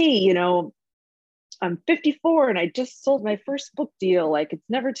 hey, you know, I'm 54 and I just sold my first book deal. Like, it's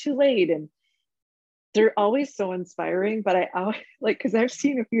never too late. And they're always so inspiring. But I always like, because I've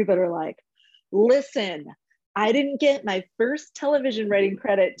seen a few that are like, listen, I didn't get my first television writing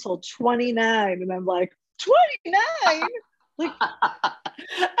credit till 29. And I'm like, 29? Like,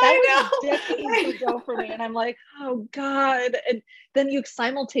 that was decades ago for me. And I'm like, oh God. And then you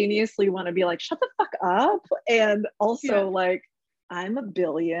simultaneously want to be like, shut the fuck up. And also like, I'm a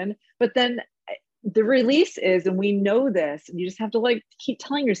billion. But then the release is, and we know this, and you just have to like keep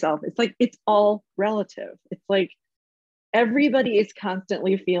telling yourself, it's like, it's all relative. It's like everybody is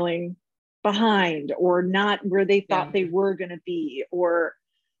constantly feeling behind or not where they thought they were going to be, or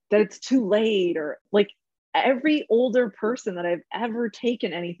that it's too late, or like every older person that I've ever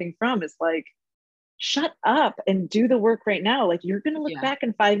taken anything from is like, shut up and do the work right now. Like, you're going to look back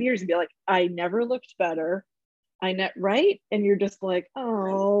in 5 years and be like, I never looked better. Right. And you're just like,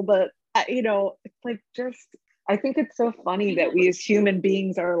 oh, but you know, it's like, just, I think it's so funny that we as human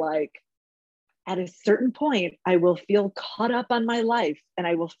beings are like, at a certain point, I will feel caught up on my life and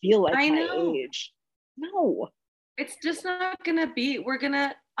I will feel like my age. No, it's just not gonna be. We're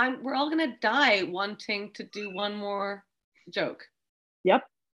all gonna die wanting to do one more joke. Yep.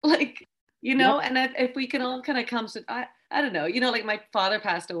 Like, you know, and if we can all kind of come to, I don't know, you know, like my father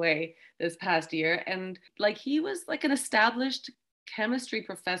passed away this past year, and like he was like an established chemistry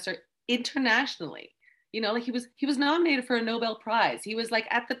professor internationally. You know, like he was nominated for a Nobel Prize. He was like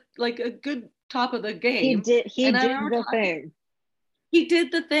at the like a good top of the game. He did the thing. He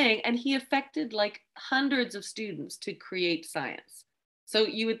did the thing, and he affected like hundreds of students to create science. So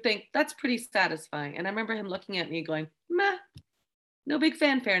you would think that's pretty satisfying. And I remember him looking at me going, meh, no big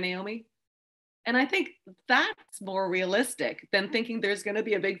fanfare, Naomi. And I think that's more realistic than thinking there's going to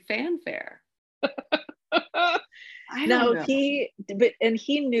be a big fanfare. He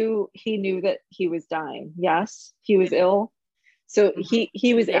knew that he was dying. Yes, he was ill. So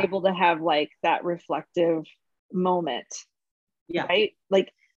he was able to have like that reflective moment. Yeah. Right?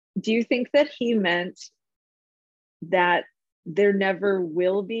 Like, do you think that he meant that there never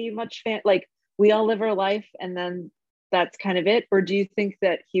will be much like we all live our life and then that's kind of it? Or do you think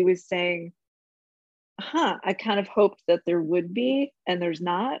that he was saying, I kind of hoped that there would be and there's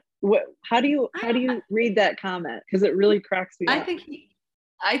not? How do you read that comment? Because it really cracks me up.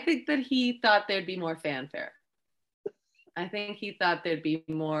 I think that he thought there'd be more fanfare. I think he thought there'd be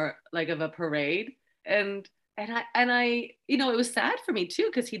more like of a parade. And I, you know, it was sad for me too,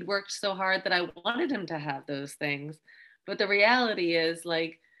 because he'd worked so hard that I wanted him to have those things. But the reality is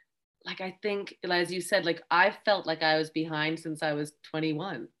like I think, as you said, like I felt like I was behind since I was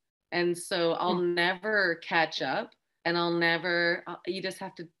 21. And so I'll never catch up, and you just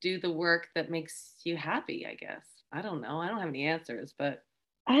have to do the work that makes you happy, I guess. I don't know. I don't have any answers, but.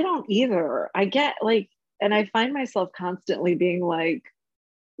 I don't either. I get like, and I find myself constantly being like,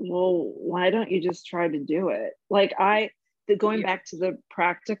 well, why don't you just try to do it? Like going back to the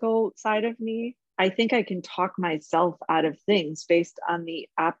practical side of me, I think I can talk myself out of things based on the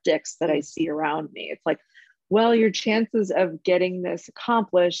optics that I see around me. It's like, well, your chances of getting this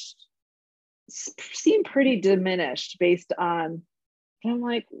accomplished seem pretty diminished based on, I'm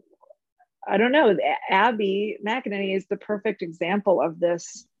like, I don't know. Abby McEnany is the perfect example of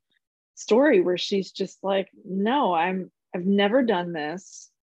this story where she's just like, no, I've never done this.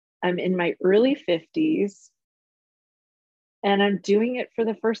 I'm in my early 50s and I'm doing it for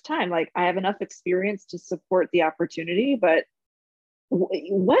the first time. Like, I have enough experience to support the opportunity, but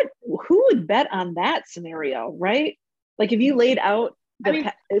who would bet on that scenario, right? Like, if you laid out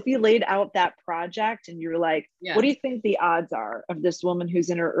that project and you're like, what do you think the odds are of this woman who's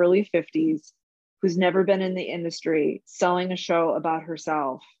in her early 50s, who's never been in the industry, selling a show about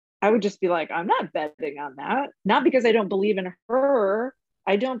herself? I would just be like, I'm not betting on that. Not because I don't believe in her.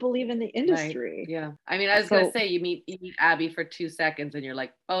 I don't believe in the industry. Right. Yeah. I mean, I was going to say, you meet Abby for 2 seconds and you're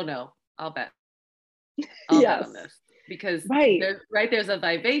like, oh no, I'll bet. I'll bet on this. Because there's a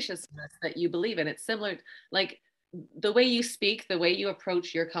vivaciousness that you believe in. It's similar, like the way you speak, the way you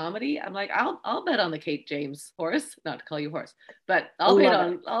approach your comedy. I'm like, I'll bet on the Kate James horse, not to call you horse, but I'll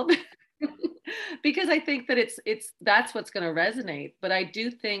bet because I think that that's what's going to resonate. But I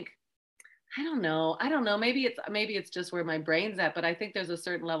do think, I don't know. Maybe it's just where my brain's at, but I think there's a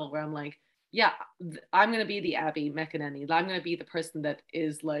certain level where I'm like, yeah, I'm going to be the Abby McEnany. I'm going to be the person that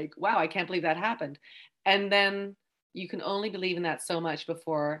is like, wow, I can't believe that happened. And then you can only believe in that so much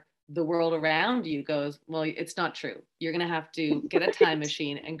before the world around you goes, well, it's not true. You're going to have to get a time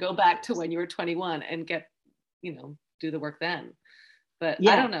machine and go back to when you were 21 and do the work then. But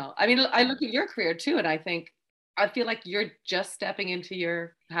I don't know. I mean, I look at your career too, and I feel like you're just stepping into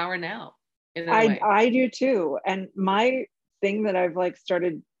your power now. I do too. And my thing that I've like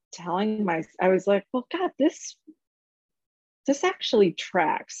started telling I was like, well, God, this actually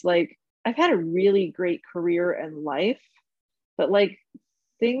tracks. Like, I've had a really great career and life, but like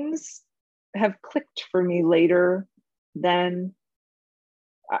things have clicked for me later than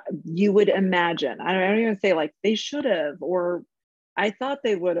you would imagine. I don't even say like they should have, or I thought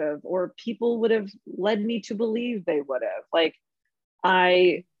they would have, or people would have led me to believe they would have. Like,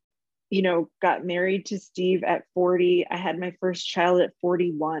 I got married to Steve at 40. I had my first child at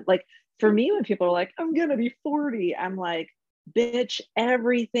 41. Like, for me, when people are like, I'm going to be 40, I'm like, bitch,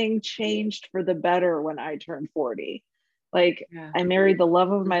 everything changed for the better when I turned 40. Like, I married the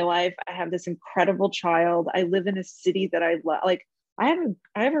love of my life. I have this incredible child. I live in a city that I love. Like, I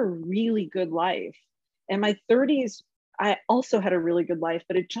have a really good life. In my 30s, I also had a really good life,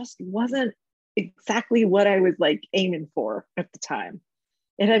 but it just wasn't exactly what I was like aiming for at the time.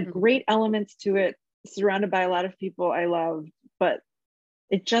 It had great elements to it, surrounded by a lot of people I loved, but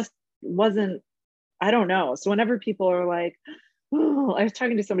it just wasn't, I don't know. So whenever people are like, oh, I was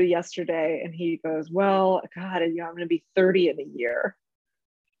talking to somebody yesterday and he goes, well, God, I'm going to be 30 in a year.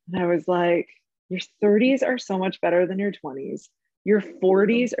 And I was like, your 30s are so much better than your 20s. Your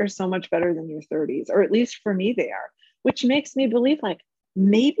 40s are so much better than your 30s, or at least for me, they are, which makes me believe like,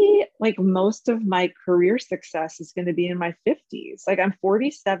 maybe like most of my career success is going to be in my 50s. Like, I'm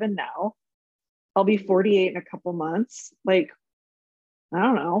 47 now. I'll be 48 in a couple months. Like, I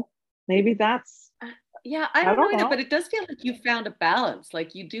don't know. Maybe that's. I don't know either, but it does feel like you found a balance.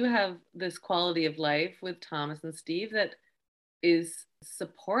 Like, you do have this quality of life with Thomas and Steve that is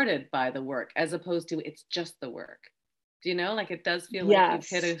supported by the work, as opposed to it's just the work. Do you know? Like, it does feel like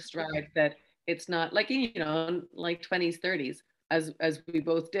you've hit a stride that it's not like, like 20s, 30s. As we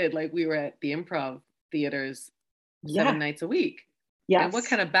both did, like, we were at the improv theaters 7 nights a week. Yes. And what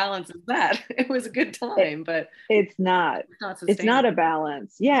kind of balance is that? It was a good time, but it's not a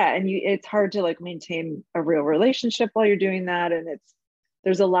balance. Yeah. And it's hard to like maintain a real relationship while you're doing that. And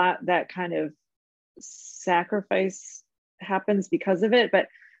there's a lot that kind of sacrifice happens because of it. But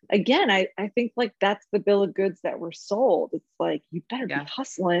again, I think like that's the bill of goods that we're sold. It's like, you better be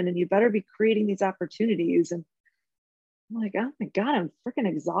hustling and you better be creating these opportunities. And I'm like, oh my God, I'm freaking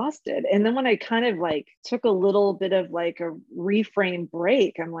exhausted. And then when I kind of like took a little bit of like a reframe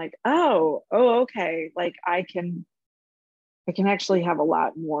break, I'm like, oh, okay. Like, I can actually have a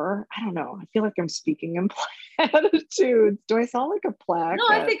lot more. I don't know. I feel like I'm speaking in platitudes. Do I sound like a plaque? No,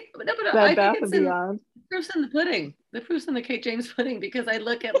 I think it's the proof's in the pudding. The proof's in the Kate James pudding, because I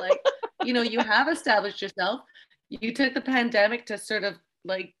look at like, you have established yourself. You took the pandemic to sort of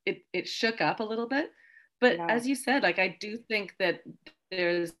like, it shook up a little bit. But as you said, like, I do think that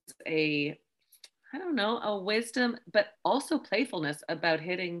there's a wisdom, but also playfulness about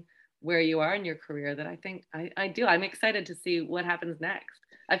hitting where you are in your career that I think I do. I'm excited to see what happens next.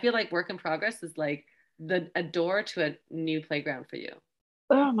 I feel like work in progress is like a door to a new playground for you.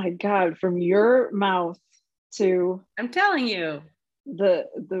 Oh my God, from your mouth to I'm telling you the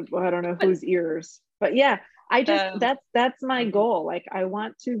I don't know whose ears, but yeah, I just that's my goal. Like I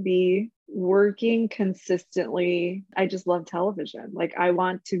want to be working consistently. I just love television. Like I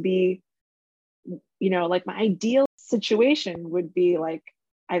want to be, like my ideal situation would be like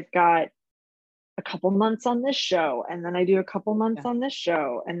I've got a couple months on this show and then I do a couple months on this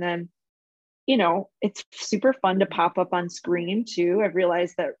show and then it's super fun to pop up on screen too. I've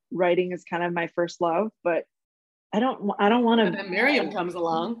realized that writing is kind of my first love, but I don't want to. And then Miriam comes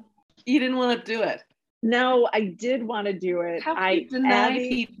along. You didn't want to do it. No, I did want to do it. How can you deny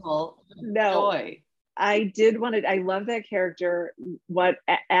people joy? I did want to. I love that character. What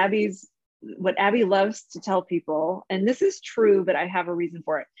Abby loves to tell people, and this is true, but I have a reason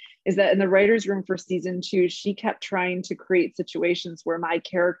for it, is that in the writer's room for season 2, she kept trying to create situations where my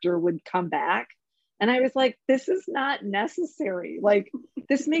character would come back. And I was like, this is not necessary. Like,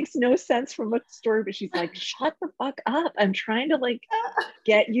 this makes no sense from a story. But she's like, shut the fuck up. I'm trying to like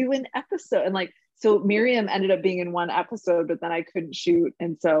get you an episode. And like, so Miriam ended up being in one episode, but then I couldn't shoot.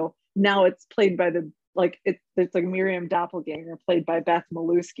 And so now it's played by it's like Miriam Doppelganger played by Beth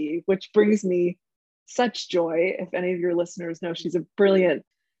Malusky, which brings me such joy. If any of your listeners know, she's a brilliant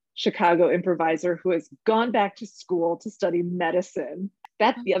Chicago improviser who has gone back to school to study medicine.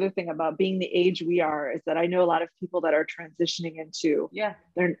 That's the other thing about being the age we are, is that I know a lot of people that are transitioning into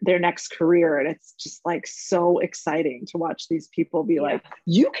their next career. And it's just like so exciting to watch these people be like,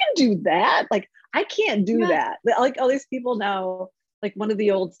 you can do that. Like, I can't do that. Like all these people now, like one of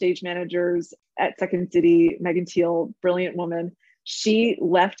the old stage managers at Second City, Megan Teal, brilliant woman, she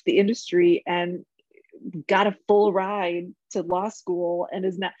left the industry and got a full ride to law school and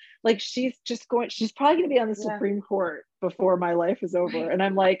is not like, she's probably going to be on the Supreme Court before my life is over. And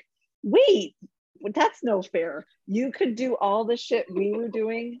I'm like, wait, that's no fair. You could do all the shit we were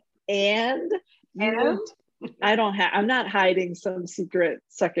doing and I'm not hiding some secret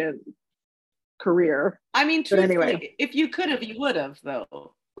second career. I mean, truthfully, anyway, if you could have, you would have,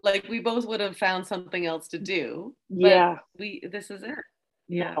 though. Like we both would have found something else to do. This is it.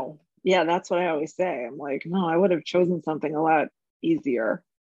 Yeah. No. Yeah, that's what I always say. I'm like, no, I would have chosen something a lot easier,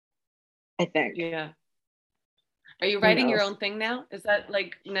 I think. Yeah. Are you writing your own thing now? Is that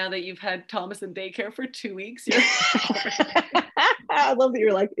like, now that you've had Thomas in daycare for 2 weeks? I love that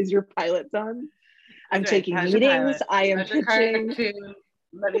you're like, is your pilot done? I'm taking meetings. I am pitching.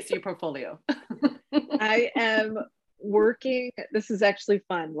 Let me see your portfolio. I am working. This is actually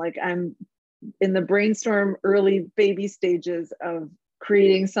fun. Like I'm in the brainstorm early baby stages of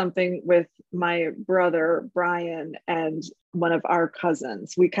creating something with my brother, Brian, and one of our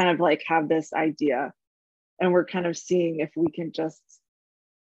cousins. We kind of like have this idea and we're kind of seeing if we can just,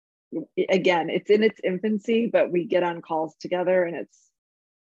 again, it's in its infancy, but we get on calls together and it's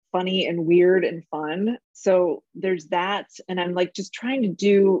funny and weird and fun. So there's that. And I'm like, just trying to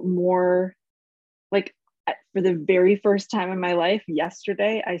do more, like for the very first time in my life,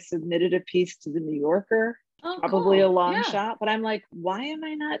 yesterday, I submitted a piece to the New Yorker. Probably cool. A long shot, but I'm like, why am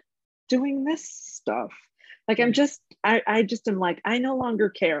I not doing this stuff? Like, I just am like, I no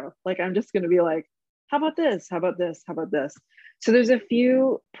longer care. Like, I'm just going to be like, how about this? How about this? How about this? So there's a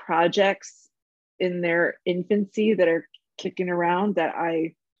few projects in their infancy that are kicking around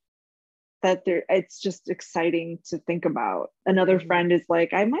it's just exciting to think about. Another friend is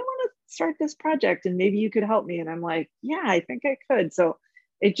like, I might want to start this project and maybe you could help me. And I'm like, yeah, I think I could. So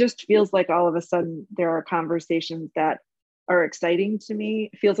it just feels like all of a sudden there are conversations that are exciting to me.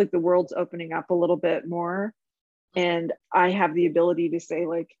 It feels like the world's opening up a little bit more. And I have the ability to say,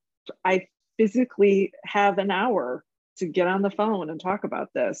 like, I physically have an hour to get on the phone and talk about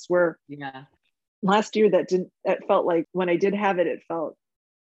this. Where last year that felt like, when I did have it, it felt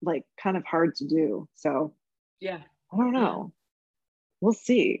like kind of hard to do. So I don't know. We'll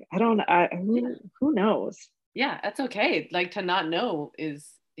see. Who knows? Yeah, that's okay. Like, to not know is,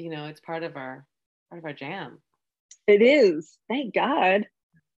 it's part of our jam. It is. Thank God.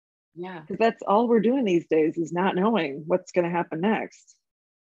 Yeah. Because that's all we're doing these days, is not knowing what's going to happen next.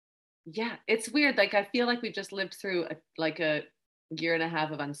 Yeah. It's weird. Like, I feel like we've just lived through a year and a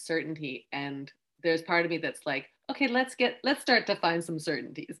half of uncertainty. And there's part of me that's like, okay, let's start to find some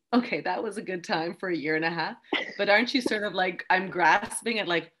certainties. Okay, that was a good time for a year and a half. But aren't you sort of like, I'm grasping at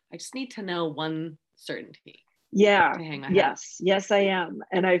like, I just need to know one certainty. Yeah. Yes, I am.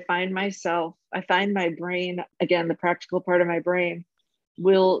 And I find my brain, again, the practical part of my brain,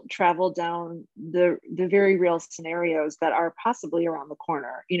 will travel down the very real scenarios that are possibly around the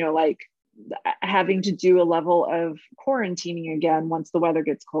corner, you know, like having to do a level of quarantining again once the weather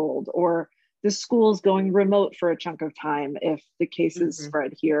gets cold, or the schools going remote for a chunk of time if the cases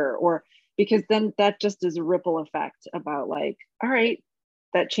spread here, or because then that just is a ripple effect about like, all right,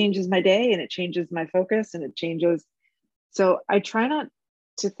 that changes my day and it changes my focus and it changes. So I try not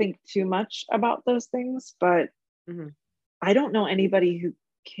to think too much about those things, but I don't know anybody who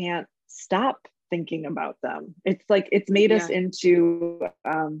can't stop thinking about them. It's like, it's made us into,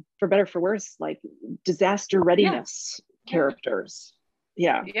 for better, for worse, like disaster readiness characters.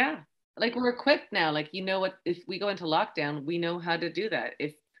 Yeah. Yeah. Like we're equipped now. Like, you know what, if we go into lockdown, we know how to do that.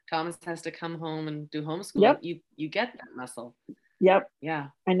 If Thomas has to come home and do homeschool, you get that muscle. Yep. Yeah.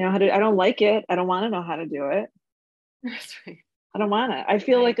 I know how to, I don't like it. I don't want to know how to do it. That's right. I don't want to. I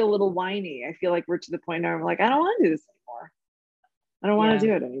feel like a little whiny. I feel like we're to the point where I'm like, I don't want to do this anymore. I don't want to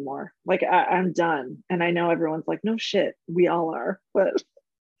do it anymore. Like I'm done. And I know everyone's like, no shit, we all are. But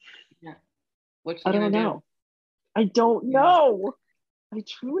I don't know. I don't know. I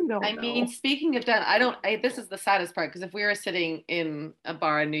truly don't know. I mean, speaking of done, this is the saddest part, because if we were sitting in a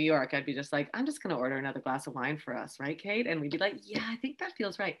bar in New York, I'd be just like, I'm just going to order another glass of wine for us, right, Kate? And we'd be like, yeah, I think that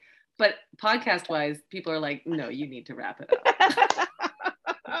feels right. But podcast wise, people are like, no, you need to wrap it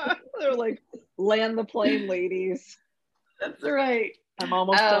up. They're like, land the plane, ladies. That's right. I'm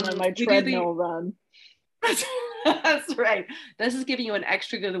almost done on my treadmill run. That's right. This is giving you an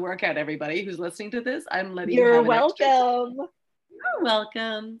extra good workout, everybody who's listening to this. I'm letting you You're have welcome. You're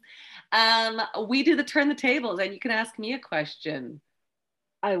welcome. We do the turn the tables, and you can ask me a question.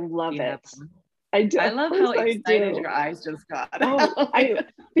 I love it. I do. I love how excited your eyes just got.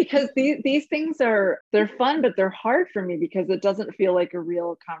 Because these things they're fun, but they're hard for me because it doesn't feel like a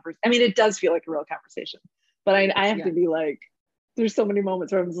real conversation. I mean, it does feel like a real conversation, but I have to be like, there's so many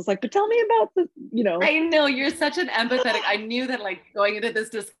moments where I'm just like, but tell me about the, you know. I know, you're such an empathetic. I knew that, like, going into this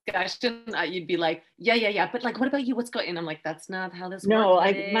discussion, you'd be like, yeah. But like, what about you? What's going on? And I'm like, that's not how this works. No,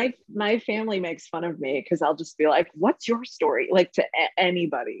 like my family makes fun of me because I'll just be like, what's your story? Like to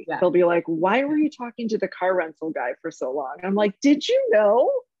anybody. Yeah. They'll be like, why were you talking to the car rental guy for so long? I'm like, did you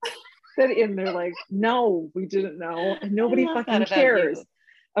know? And they're like, no, we didn't know. And nobody fucking cares.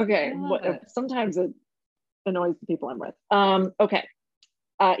 Okay. Sometimes it annoys the people I'm with. Okay.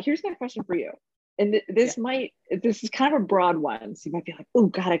 Here's my question for you. And this is kind of a broad one. So you might be like, oh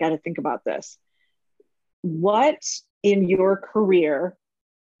God, I got to think about this. What in your career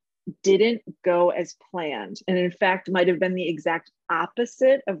didn't go as planned? And in fact, might have been the exact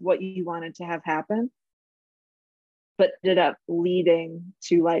opposite of what you wanted to have happen, but ended up leading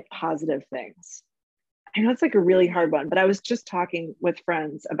to like positive things. I know it's like a really hard one, but I was just talking with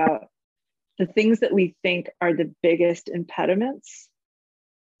friends about the things that we think are the biggest impediments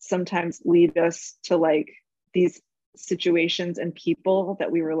sometimes lead us to like these situations and people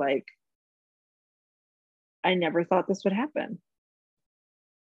that we were like, I never thought this would happen.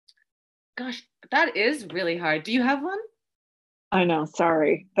 Gosh, that is really hard. Do you have one? I know,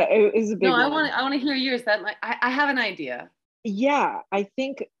 sorry. That is a big one. I want to hear yours. I have an idea. Yeah, I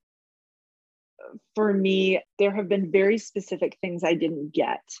think for me, there have been very specific things I didn't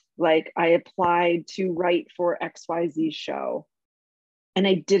get. Like I applied to write for XYZ show and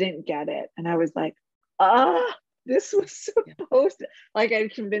I didn't get it. And I was like, this was supposed to, like I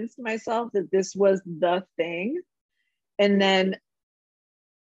convinced myself that this was the thing. And then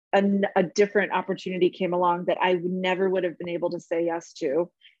a different opportunity came along that I never would have been able to say yes to.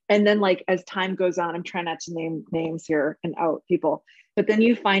 And then like, as time goes on, I'm trying not to name names here and out people, but then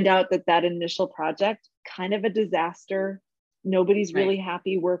you find out that initial project, kind of a disaster. Nobody's really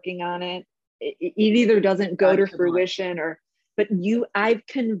happy working on it. It either doesn't go to fruition but I've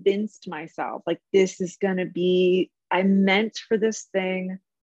convinced myself like, this is going to be, I'm meant for this thing.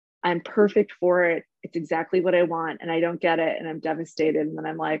 I'm perfect for it. It's exactly what I want. And I don't get it. And I'm devastated. And then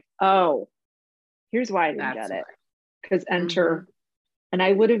I'm like, oh, here's why I didn't get it. Because enter, and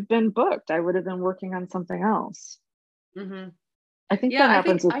I would have been booked. I would have been working on something else. I think that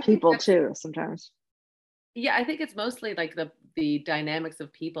happens with people too sometimes. Yeah, I think it's mostly like the dynamics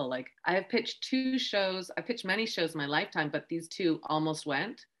of people. Like I have pitched 2 shows. I pitched many shows in my lifetime, but these 2 almost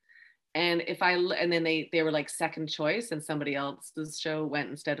went. And and then they were like second choice and somebody else's show went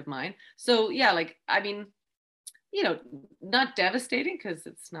instead of mine. So yeah, like, I mean, you know, not devastating because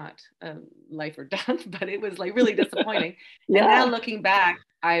it's not life or death, but it was like really disappointing. And now looking back,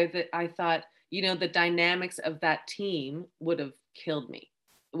 I thought, you know, the dynamics of that team would have killed me,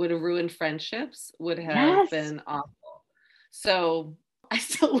 would have ruined friendships, would have been awful. So I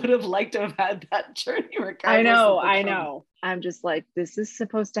still would have liked to have had that journey regardless. I know. I'm just like, this is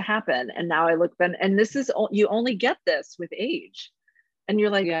supposed to happen. And now I look back, and this is, you only get this with age. And you're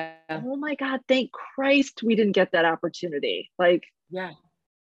like, yeah. Oh my God, thank Christ we didn't get that opportunity. Like, yeah.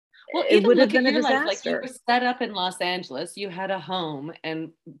 Well, it would have been a disaster. Like, you were set up in Los Angeles, you had a home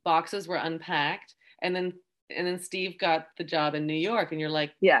and boxes were unpacked. And then Steve got the job in New York, and you're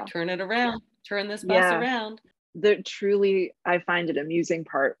like, yeah, turn it around, turn this bus around. The truly, I find it amusing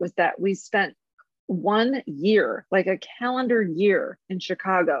part was that we spent 1 year, like a calendar year in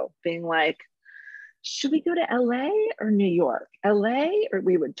Chicago, being like, should we go to LA or New York? LA, or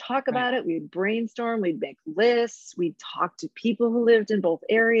we would talk about it. We'd brainstorm, we'd make lists. We'd talk to people who lived in both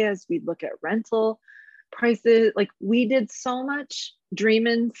areas. We'd look at rental prices. Like, we did so much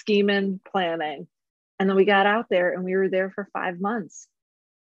dreaming, scheming, planning. And then we got out there, and we were there for 5 months.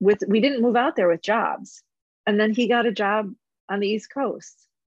 We didn't move out there with jobs. And then he got a job on the East Coast.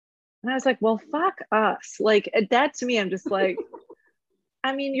 And I was like, well, fuck us. Like, that to me, I'm just like,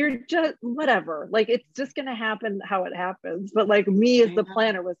 I mean, you're just whatever. Like, it's just going to happen how it happens. But like, me as the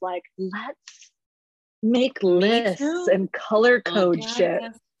planner was like, let's make lists and color code shit.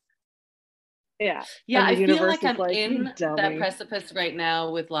 Yeah. Yeah. I feel like I'm in that precipice right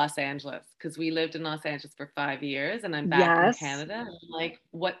now with Los Angeles, because we lived in Los Angeles for 5 years, and I'm back in Canada. I'm like,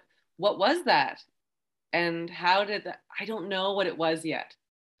 what was that? And how did that? I don't know what it was yet.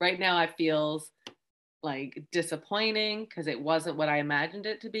 Right now, it feels like disappointing because it wasn't what I imagined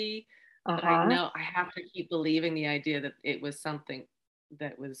it to be. But I know I have to keep believing the idea that it was something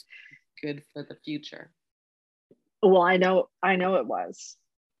that was good for the future. Well, I know it was.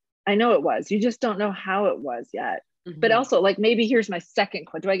 You just don't know how it was yet. Mm-hmm. But also, like, maybe here's my second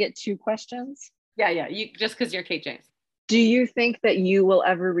question. Do I get 2 questions? Yeah. You just because you're Kate James. Do you think that you will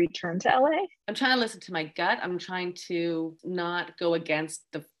ever return to LA? I'm trying to listen to my gut. I'm trying to not go against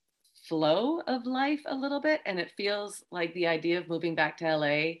the flow of life a little bit. And it feels like the idea of moving back to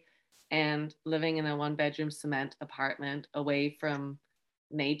LA and living in a 1-bedroom cement apartment away from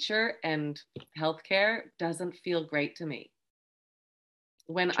nature and healthcare doesn't feel great to me.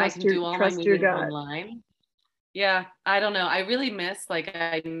 When I can do all my moving online. Yeah, I don't know. I really miss the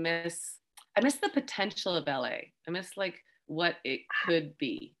potential of LA. I miss like what it could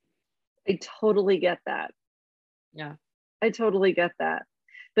be. I totally get that. Yeah. I totally get that.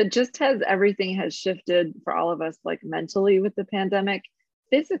 But just as everything has shifted for all of us, like mentally with the pandemic,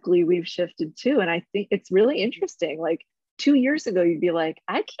 physically we've shifted too. And I think it's really interesting. Like 2 years ago, you'd be like,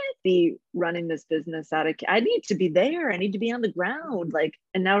 I can't be running this business I need to be there. I need to be on the ground. Like,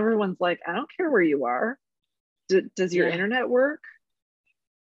 and now everyone's like, I don't care where you are. Does your internet work?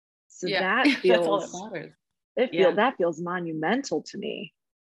 So that feels, that's all that matters. That feels monumental to me.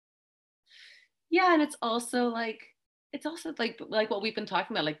 Yeah. And it's also like what we've been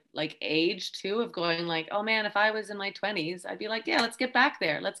talking about, like age too, of going like, oh man, if I was in my 20s, I'd be like, yeah, let's get back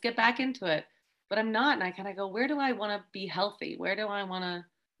there. Let's get back into it. But I'm not. And I kind of go, where do I want to be healthy? Where do I want to,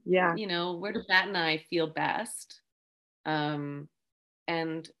 where do Matt and I feel best? And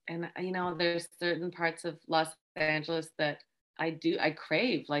there's certain parts of Los Angeles that I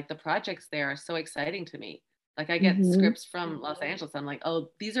crave. Like, the projects there are so exciting to me. Like, I get scripts from Los Angeles. I'm like, oh,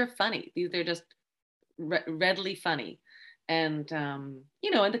 these are funny. They're just readily funny. And, and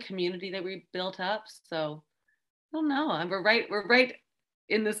the community that we built up. So I don't know. We're right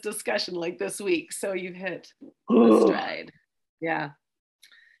in this discussion like this week. So you've hit the stride. Yeah.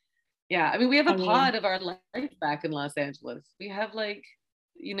 I mean, we have a pod of our life back in Los Angeles. We have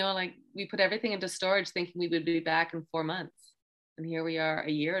we put everything into storage thinking we would be back in 4 months. And here we are,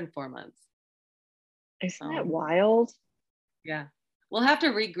 a year and 4 months. Isn't that wild? Yeah. We'll have to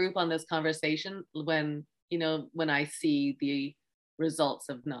regroup on this conversation when I see the results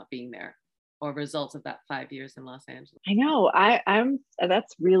of not being there, or results of that 5 years in Los Angeles. I know.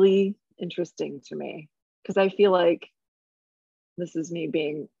 That's really interesting to me, because I feel like this is me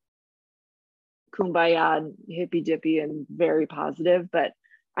being kumbaya and hippy dippy and very positive, but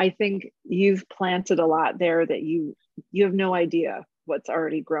I think you've planted a lot there that you have no idea what's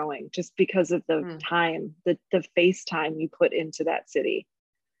already growing, just because of the time, the face time you put into that city,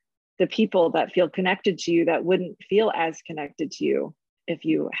 the people that feel connected to you that wouldn't feel as connected to you if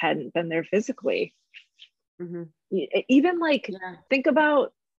you hadn't been there physically. Even think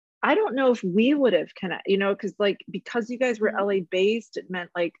about, I don't know if we would have because you guys were LA based, it meant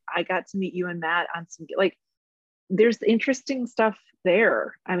like I got to meet you and Matt on some, like, there's interesting stuff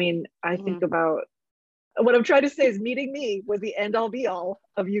there. I mean, I think about, what I'm trying to say is meeting me was the end all be all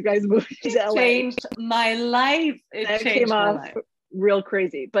of you guys moving to LA. Changed my life. It came off real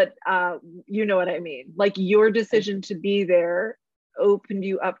crazy, but you know what I mean? Like, your decision to be there opened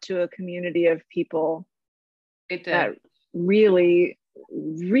you up to a community of people that really,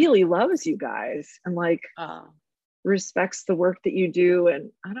 really loves you guys and like respects the work that you do.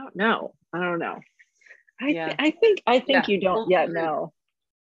 And I don't know. I think you don't yet know.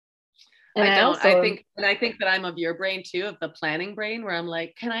 And I think that I'm of your brain too, of the planning brain, where I'm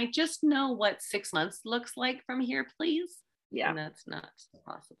like, can I just know what 6 months looks like from here, please? Yeah. And that's not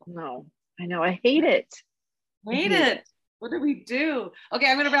possible. No, I know. I hate it. Hate it. What do we do? Okay,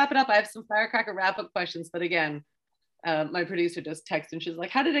 I'm going to wrap it up. I have some firecracker wrap up questions, but again, my producer just texted and she's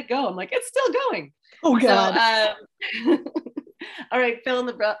like, how did it go? I'm like, it's still going. Oh God. So, all right,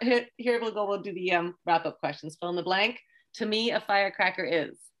 here we'll go. We'll do the wrap up questions. Fill in the blank. To me, a firecracker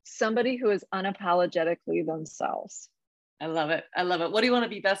is somebody who is unapologetically themselves. I love it. I love it. What do you want to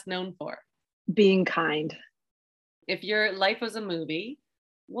be best known for? Being kind. If your life was a movie,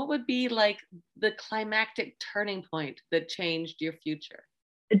 what would be like the climactic turning point that changed your future?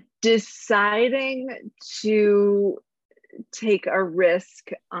 Deciding to take a risk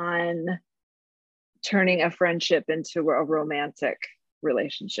on turning a friendship into a romantic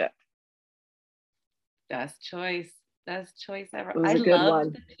relationship. Best choice ever. I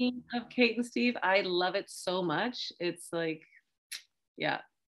love the team of Kate and Steve. I love it so much. It's like, yeah.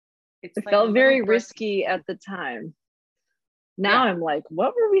 It felt very risky at the time. Now I'm like,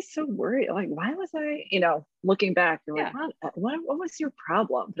 what were we so worried? Like, why was I, looking back, you're like, what was your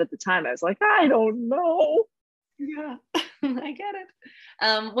problem? But at the time I was like, I don't know. Yeah, I get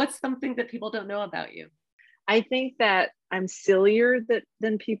it. What's something that people don't know about you? I think that I'm sillier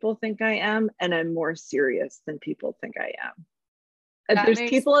than people think I am, and I'm more serious than people think I am. There's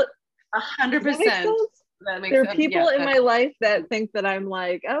people 100%. There are people in my life that think that I'm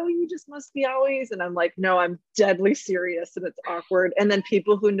like, oh, you just must be always, and I'm like, no, I'm deadly serious, and it's awkward. And then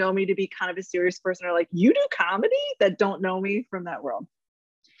people who know me to be kind of a serious person are like, you do comedy, that don't know me from that world.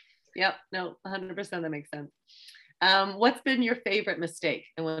 Yep, no, 100%, that makes sense. What's been your favorite mistake,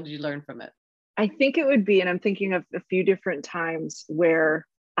 and what did you learn from it? I think it would be, and I'm thinking of a few different times where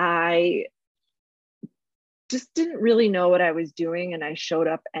I just didn't really know what I was doing and I showed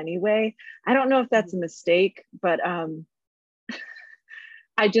up anyway. I don't know if that's a mistake, but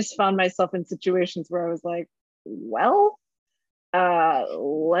I just found myself in situations where I was like, well,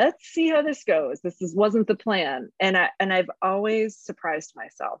 let's see how this goes. Wasn't the plan. And I've always surprised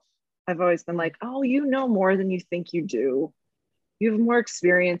myself. I've always been like, oh, you know more than you think you do. You have more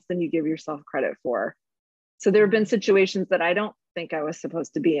experience than you give yourself credit for. So there have been situations that I don't think I was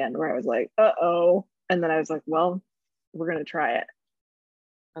supposed to be in where I was like, uh-oh. And then I was like, well, we're going to try it.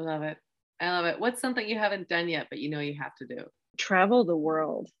 I love it. What's something you haven't done yet, but you have to do? Travel the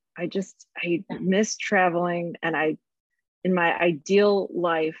world. I miss traveling. And in my ideal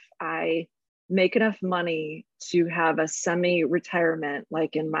life, I make enough money to have a semi-retirement,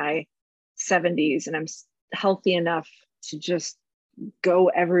 like in my 70s. And I'm healthy enough to just go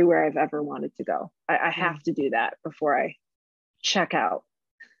everywhere I've ever wanted to go. I have to do that before I check out.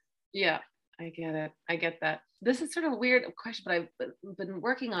 Yeah, I get it. I get that. This is sort of a weird question, but I've been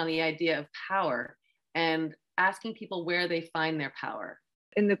working on the idea of power and asking people where they find their power.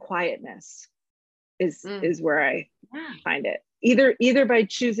 In the quietness is where I find it. Either by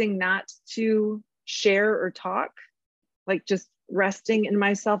choosing not to share or talk, like just resting in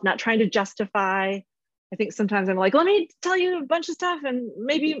myself, not trying to justify. I think sometimes I'm like, let me tell you a bunch of stuff and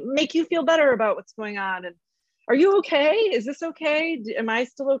maybe make you feel better about what's going on. And are you okay? Is this okay? Am I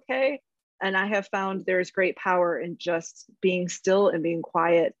still okay? And I have found there's great power in just being still and being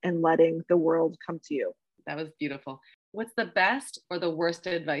quiet and letting the world come to you. That was beautiful. What's the best or the worst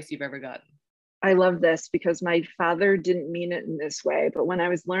advice you've ever gotten? I love this because my father didn't mean it in this way, but when I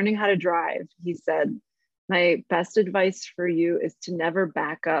was learning how to drive, he said, my best advice for you is to never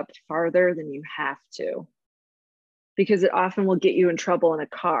back up farther than you have to, because it often will get you in trouble in a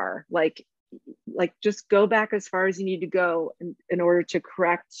car. Like just go back as far as you need to go in order to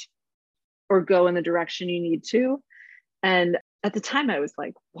correct or go in the direction you need to. And at the time I was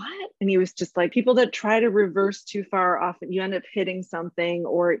like, what? And he was just like, people that try to reverse too far, often you end up hitting something,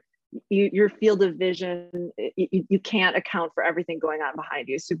 or your field of vision, you can't account for everything going on behind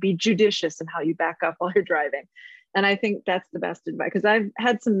you. So be judicious in how you back up while you're driving. And I think that's the best advice, because I've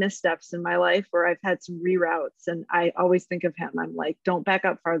had some missteps in my life where I've had some reroutes, and I always think of him. I'm like, don't back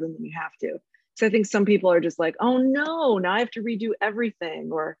up farther than you have to. So I think some people are just like, oh no, now I have to redo everything,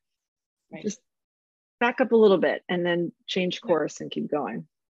 or just back up a little bit and then change course and keep going.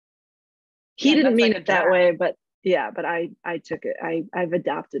 He didn't mean it that way, but yeah, but I took it. I've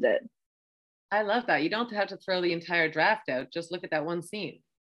adopted it. I love that. You don't have to throw the entire draft out. Just look at that one scene.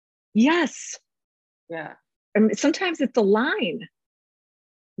 Yes. Yeah. I mean, sometimes it's a line.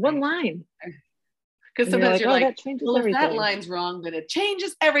 one line. Because sometimes you're like, that changes well, everything. If that line's wrong, then it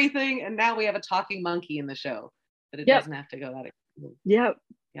changes everything. And now we have a talking monkey in the show. But it doesn't have to go that way. Yep.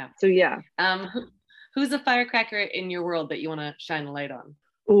 Yeah. So yeah. Who's a firecracker in your world that you want to shine a light on?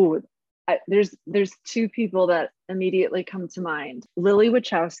 Oh, there's two people that immediately come to mind. Lily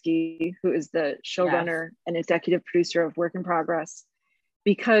Wachowski, who is the showrunner and executive producer of Work in Progress,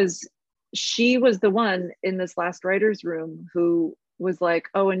 because she was the one in this last writer's room who was like,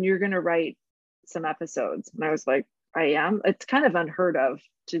 oh, and you're going to write some episodes. And I was like, I am. It's kind of unheard of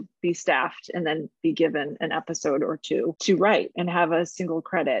to be staffed and then be given an episode or two to write and have a single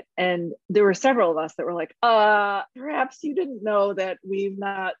credit. And there were several of us that were like, perhaps you didn't know that we've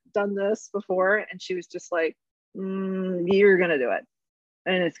not done this before. And she was just like, you're going to do it.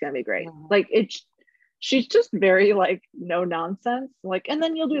 And it's going to be great. Wow. Like she's just very like, no nonsense. Like, and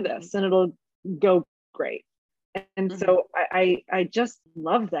then you'll do this and it'll go great. And so I just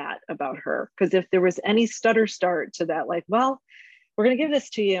love that about her, because if there was any stutter start to that, like, well, we're going to give this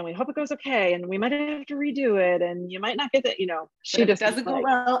to you and we hope it goes okay. And we might have to redo it and you might not get that, she just doesn't go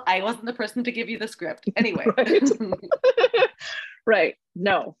well. I wasn't the person to give you the script anyway. Right. Right.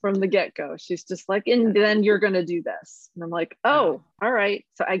 No, from the get-go, she's just like, and then you're going to do this. And I'm like, oh, all right.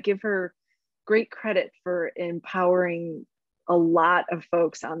 So I give her great credit for empowering a lot of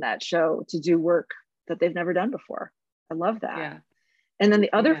folks on that show to do work that they've never done before. I love that. Yeah. And then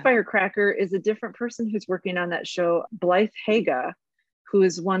the other firecracker is a different person who's working on that show, Blythe Haga, who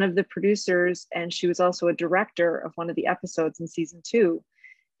is one of the producers, and she was also a director of one of the episodes in season 2.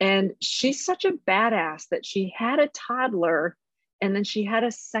 And she's such a badass that she had a toddler and then she had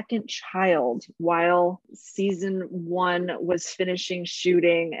a second child while season 1 was finishing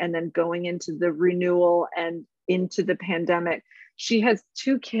shooting and then going into the renewal and into the pandemic. She has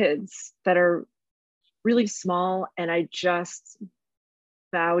 2 kids that are really small, and I just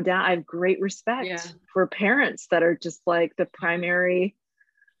bow down. I have great respect for parents that are just like the primary,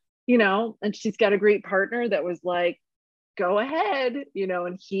 and she's got a great partner that was like, go ahead,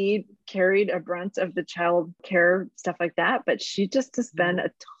 and he carried a brunt of the child care stuff like that. But she just has been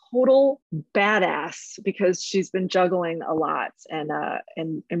a total badass because she's been juggling a lot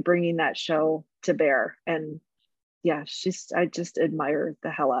and bringing that show to bear. And yeah, I just admire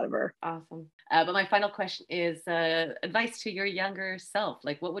the hell out of her. Awesome. But my final question is advice to your younger self.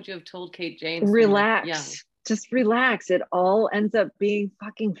 Like, what would you have told Kate James? Relax. Just relax. It all ends up being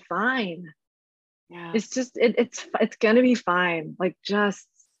fucking fine. Yeah. It's just, it's going to be fine. Like, just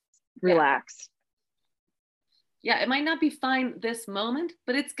relax. Yeah. It might not be fine this moment,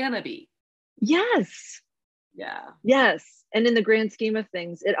 but it's going to be. Yes. Yeah. Yes. And in the grand scheme of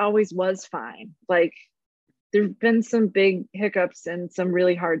things, it always was fine. Like, there've been some big hiccups and some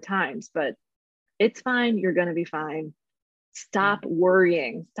really hard times, but it's fine. You're going to be fine. Stop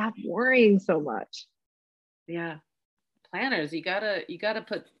worrying. Stop worrying so much. Yeah. Planners, you gotta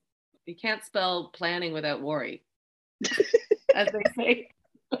put, you can't spell planning without worry, as they say.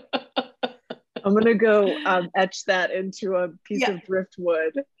 I'm going to go etch that into a piece of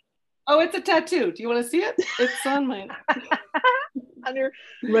driftwood. Oh, it's a tattoo. Do you want to see it? It's on my...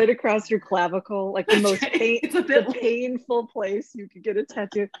 right across your clavicle, like the most painful place you could get a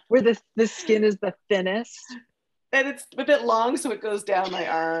tattoo, where the skin is the thinnest. And it's a bit long, so it goes down my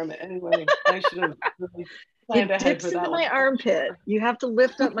arm. Anyway, I should have really planned ahead for that one. My armpit. You have to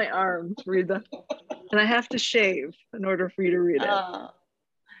lift up my arm to read and I have to shave in order for you to read it.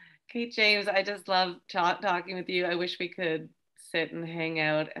 Kate James, I just love talking with you. I wish we could sit and hang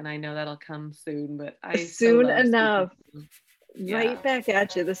out, and I know that'll come soon, but soon enough. Right back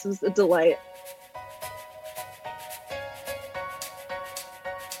at you. This was a delight.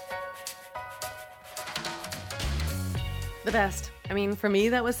 The best. I mean, for me,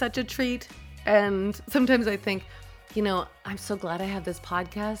 that was such a treat. And sometimes I think, I'm so glad I have this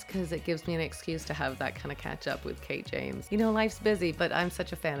podcast because it gives me an excuse to have that kind of catch up with Kate James. Life's busy, but I'm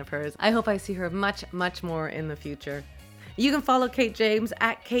such a fan of hers. I hope I see her much, much more in the future. You can follow Kate James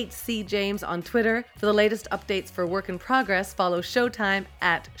at Kate C. James on Twitter. For the latest updates for Work in Progress, follow Showtime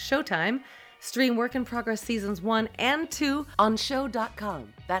at Showtime. Stream Work in Progress Seasons 1 and 2 on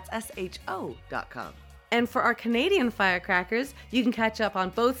show.com. That's SHO.com. And for our Canadian firecrackers, you can catch up on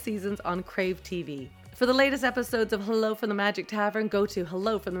both seasons on Crave TV. For the latest episodes of Hello from the Magic Tavern, go to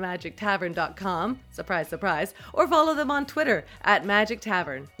hellofromthemagictavern.com, surprise, surprise, or follow them on Twitter at Magic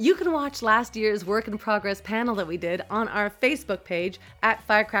Tavern. You can watch last year's Work in Progress panel that we did on our Facebook page at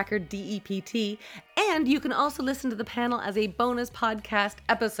FirecrackerDEPT, and you can also listen to the panel as a bonus podcast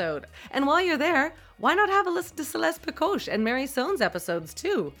episode. And while you're there, why not have a listen to Celeste Picoche and Mary Soane's episodes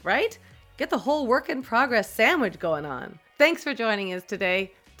too, right? Get the whole Work in Progress sandwich going on. Thanks for joining us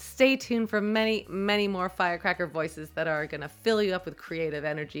today. Stay tuned for many, many more Firecracker voices that are going to fill you up with creative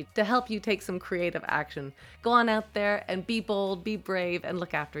energy to help you take some creative action. Go on out there and be bold, be brave, and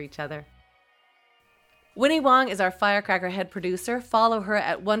look after each other. Winnie Wong is our Firecracker head producer. Follow her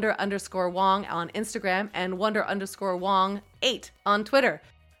at Wonder_Wong on Instagram and Wonder_Wong8 on Twitter.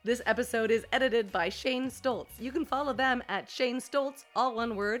 This episode is edited by Shane Stoltz. You can follow them at Shane Stoltz, all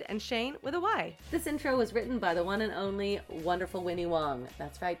one word, and Shane with a Y. This intro was written by the one and only wonderful Winnie Wong.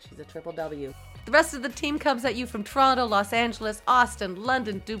 That's right, she's a triple W. The rest of the team comes at you from Toronto, Los Angeles, Austin,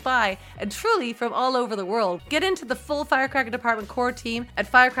 London, Dubai, and truly from all over the world. Get into the full Firecracker Department core team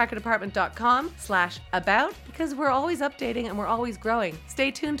at firecrackerdepartment.com/about because we're always updating and we're always growing.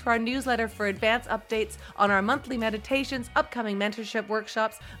 Stay tuned to our newsletter for advance updates on our monthly meditations, upcoming mentorship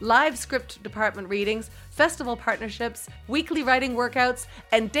workshops, live script department readings, festival partnerships, weekly writing workouts,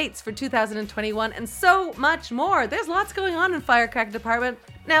 and dates for 2021, and so much more. There's lots going on in Firecracker Department.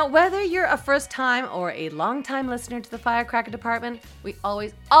 Now, whether you're a first-time or a long-time listener to the Firecracker Department, we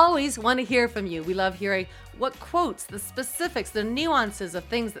always want to hear from you. We love hearing what quotes, the specifics, the nuances of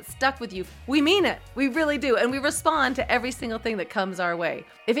things that stuck with you. We mean it. We really do. And we respond to every single thing that comes our way.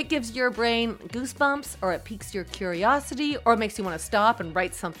 If it gives your brain goosebumps, or it piques your curiosity, or makes you want to stop and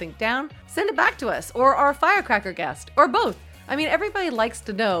write something down, send it back to us, or our Firecracker guest, or both. I mean, everybody likes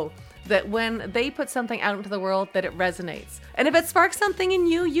to know that when they put something out into the world that it resonates. And if it sparks something in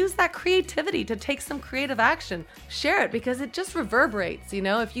you, use that creativity to take some creative action. Share it because it just reverberates, you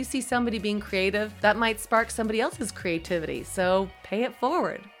know? If you see somebody being creative, that might spark somebody else's creativity. So pay it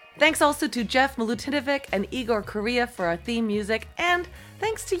forward. Thanks also to Jeff Milutinovic and Igor Korea for our theme music. And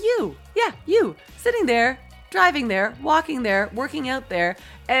thanks to you. Yeah, you, sitting there, driving there, walking there, working out there,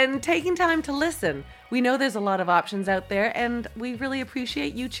 and taking time to listen. We know there's a lot of options out there, and we really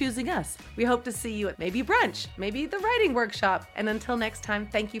appreciate you choosing us. We hope to see you at maybe brunch, maybe the writing workshop. And until next time,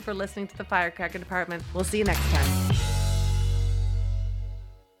 thank you for listening to the Firecracker Department. We'll see you next time.